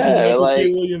 Yeah, Michael K.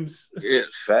 like Williams. yeah,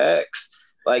 facts.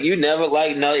 Like you never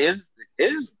like no.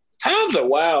 It's times are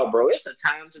wild, bro. It's a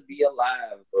time to be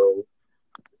alive, bro.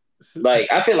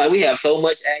 Like I feel like we have so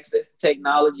much access to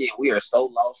technology, and we are so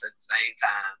lost at the same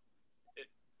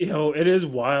time. It is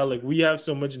wild. Like we have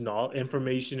so much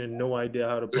information and no idea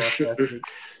how to process it.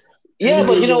 Yeah,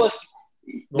 but Anyway, you know yo, what's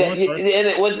go that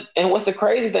on, sorry. what's the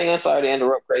crazy thing? I'm sorry to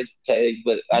interrupt, crazy Tag,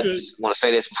 but You I good? just want to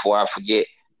say this before I forget.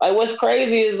 Like, what's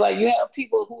crazy is like you have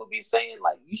people who would be saying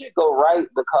like you should go right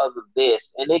because of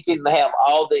this, and they can have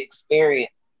all the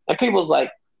experience, and people's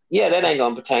like, yeah, that ain't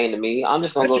gonna pertain to me. I'm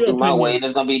just gonna That's go your through my way, opinion. and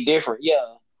it's gonna be different. Yeah,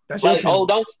 That's your like oh, opinion.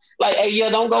 don't like hey, yeah,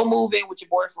 don't go move in with your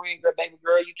boyfriend, girl, baby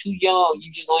girl. You too young.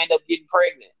 You just gonna end up getting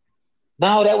pregnant.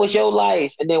 No, that was your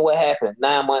life, and then what happened?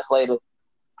 9 months later,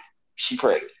 she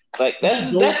pregnant. Like You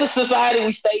should that's the society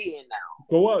we stay in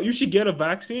go out. You should get a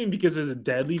vaccine because there's a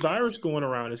deadly virus going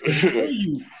around. It's gonna now. kill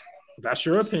you. That's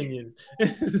your opinion.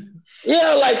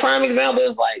 Yeah, like prime example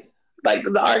is like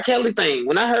the R. Kelly thing.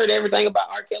 When I heard everything about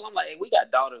R. Kelly, I'm like, hey, we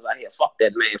got daughters out here. Fuck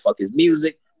that man. Fuck his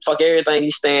music. Fuck everything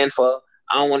he stand for.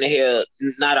 I don't want to hear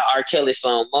not an R. Kelly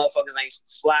song. Motherfuckers ain't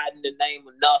sliding the name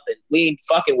of nothing. We ain't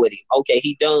fucking with him. Okay,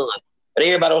 he done. But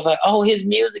everybody was like, oh, his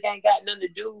music ain't got nothing to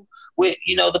do with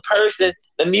the person.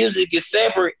 The music is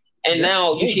separate. And Yes,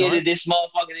 now you no, hear not. that this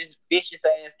motherfucker, this vicious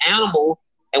ass animal.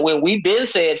 And when we been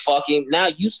said fuck him, now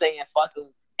you saying fuck him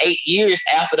 8 years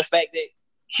after the fact that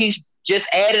he's just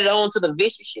added on to the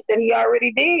vicious shit that he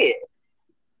already did.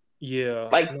 Yeah,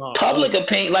 Like no, public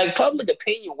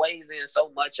opinion weighs in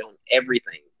so much on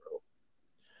everything, bro.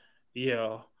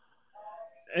 yeah.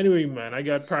 Anyway, man, I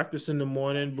got practice in the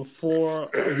morning. Before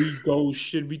we go,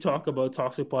 should we talk about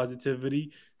toxic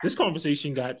positivity? This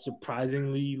conversation got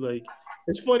surprisingly like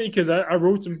it's funny because I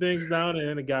wrote some things down and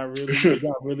then it got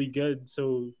really good.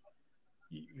 So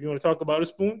you want to talk about a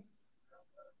spoon?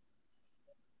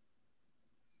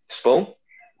 Spoon.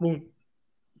 Spoon,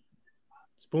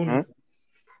 spoon. Hmm?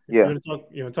 You Yeah. want to talk?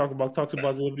 You want to talk about toxic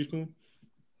positivity, spoon?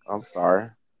 I'm sorry.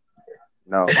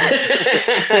 No.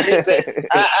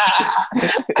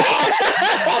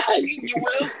 You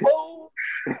will, Spoon?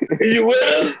 You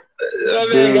will? My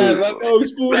man got Dude, my Oh,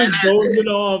 Spoon is dozing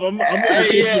off. I'm gonna Hey,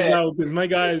 take this yeah. out because my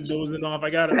guy is dozing off. I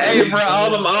gotta Hey, really bro,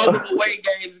 all them away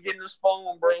games getting the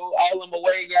Spoon, bro. All them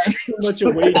away too games. much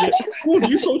away game. Spoon, do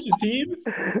you coach a team?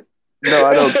 no,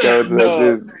 I don't coach.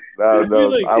 No. I feel No,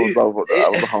 like I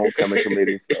was a homecoming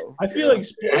committee, so I feel yeah. like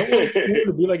I want Spoon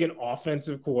to be like an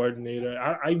offensive coordinator.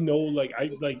 I know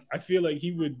I feel like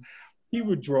he would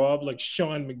draw up like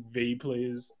Sean McVay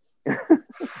plays.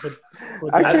 But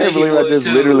I I that can't think he believe I would just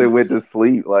literally too. went to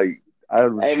sleep. Like I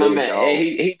was Hey, my really man,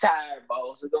 hey, gone. he tired,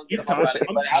 bro. So don't get he him up tired. out of here.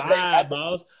 I'm But I think tired,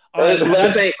 boss. All right, but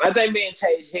man. I think me and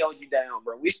Tage held you down,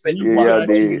 bro. We spent We them Yeah, we y'all got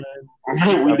bucks, you, did. man. We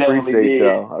bro. We I got you. definitely appreciate did.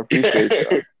 y'all. I appreciate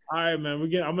y'all. All right, man.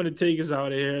 I'm gonna take us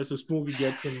out of here so Spoon can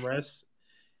get some rest.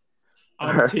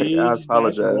 I'm I Tage, that's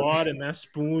apologize. Rod, and that's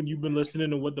Spoon. You've been listening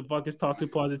to What the Fuck is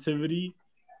Toxic Positivity.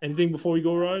 Anything before we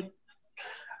go, Rod?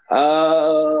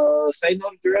 Say no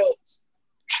to drugs.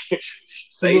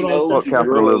 Say Salute all no Fuck to citizens.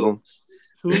 capitalism. drugs.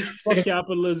 Salute, fuck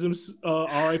capitalism.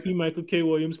 R.I.P. Michael K.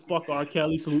 Williams. Fuck R.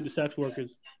 Kelly. Salute the sex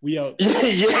workers. We out.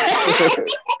 Yeah.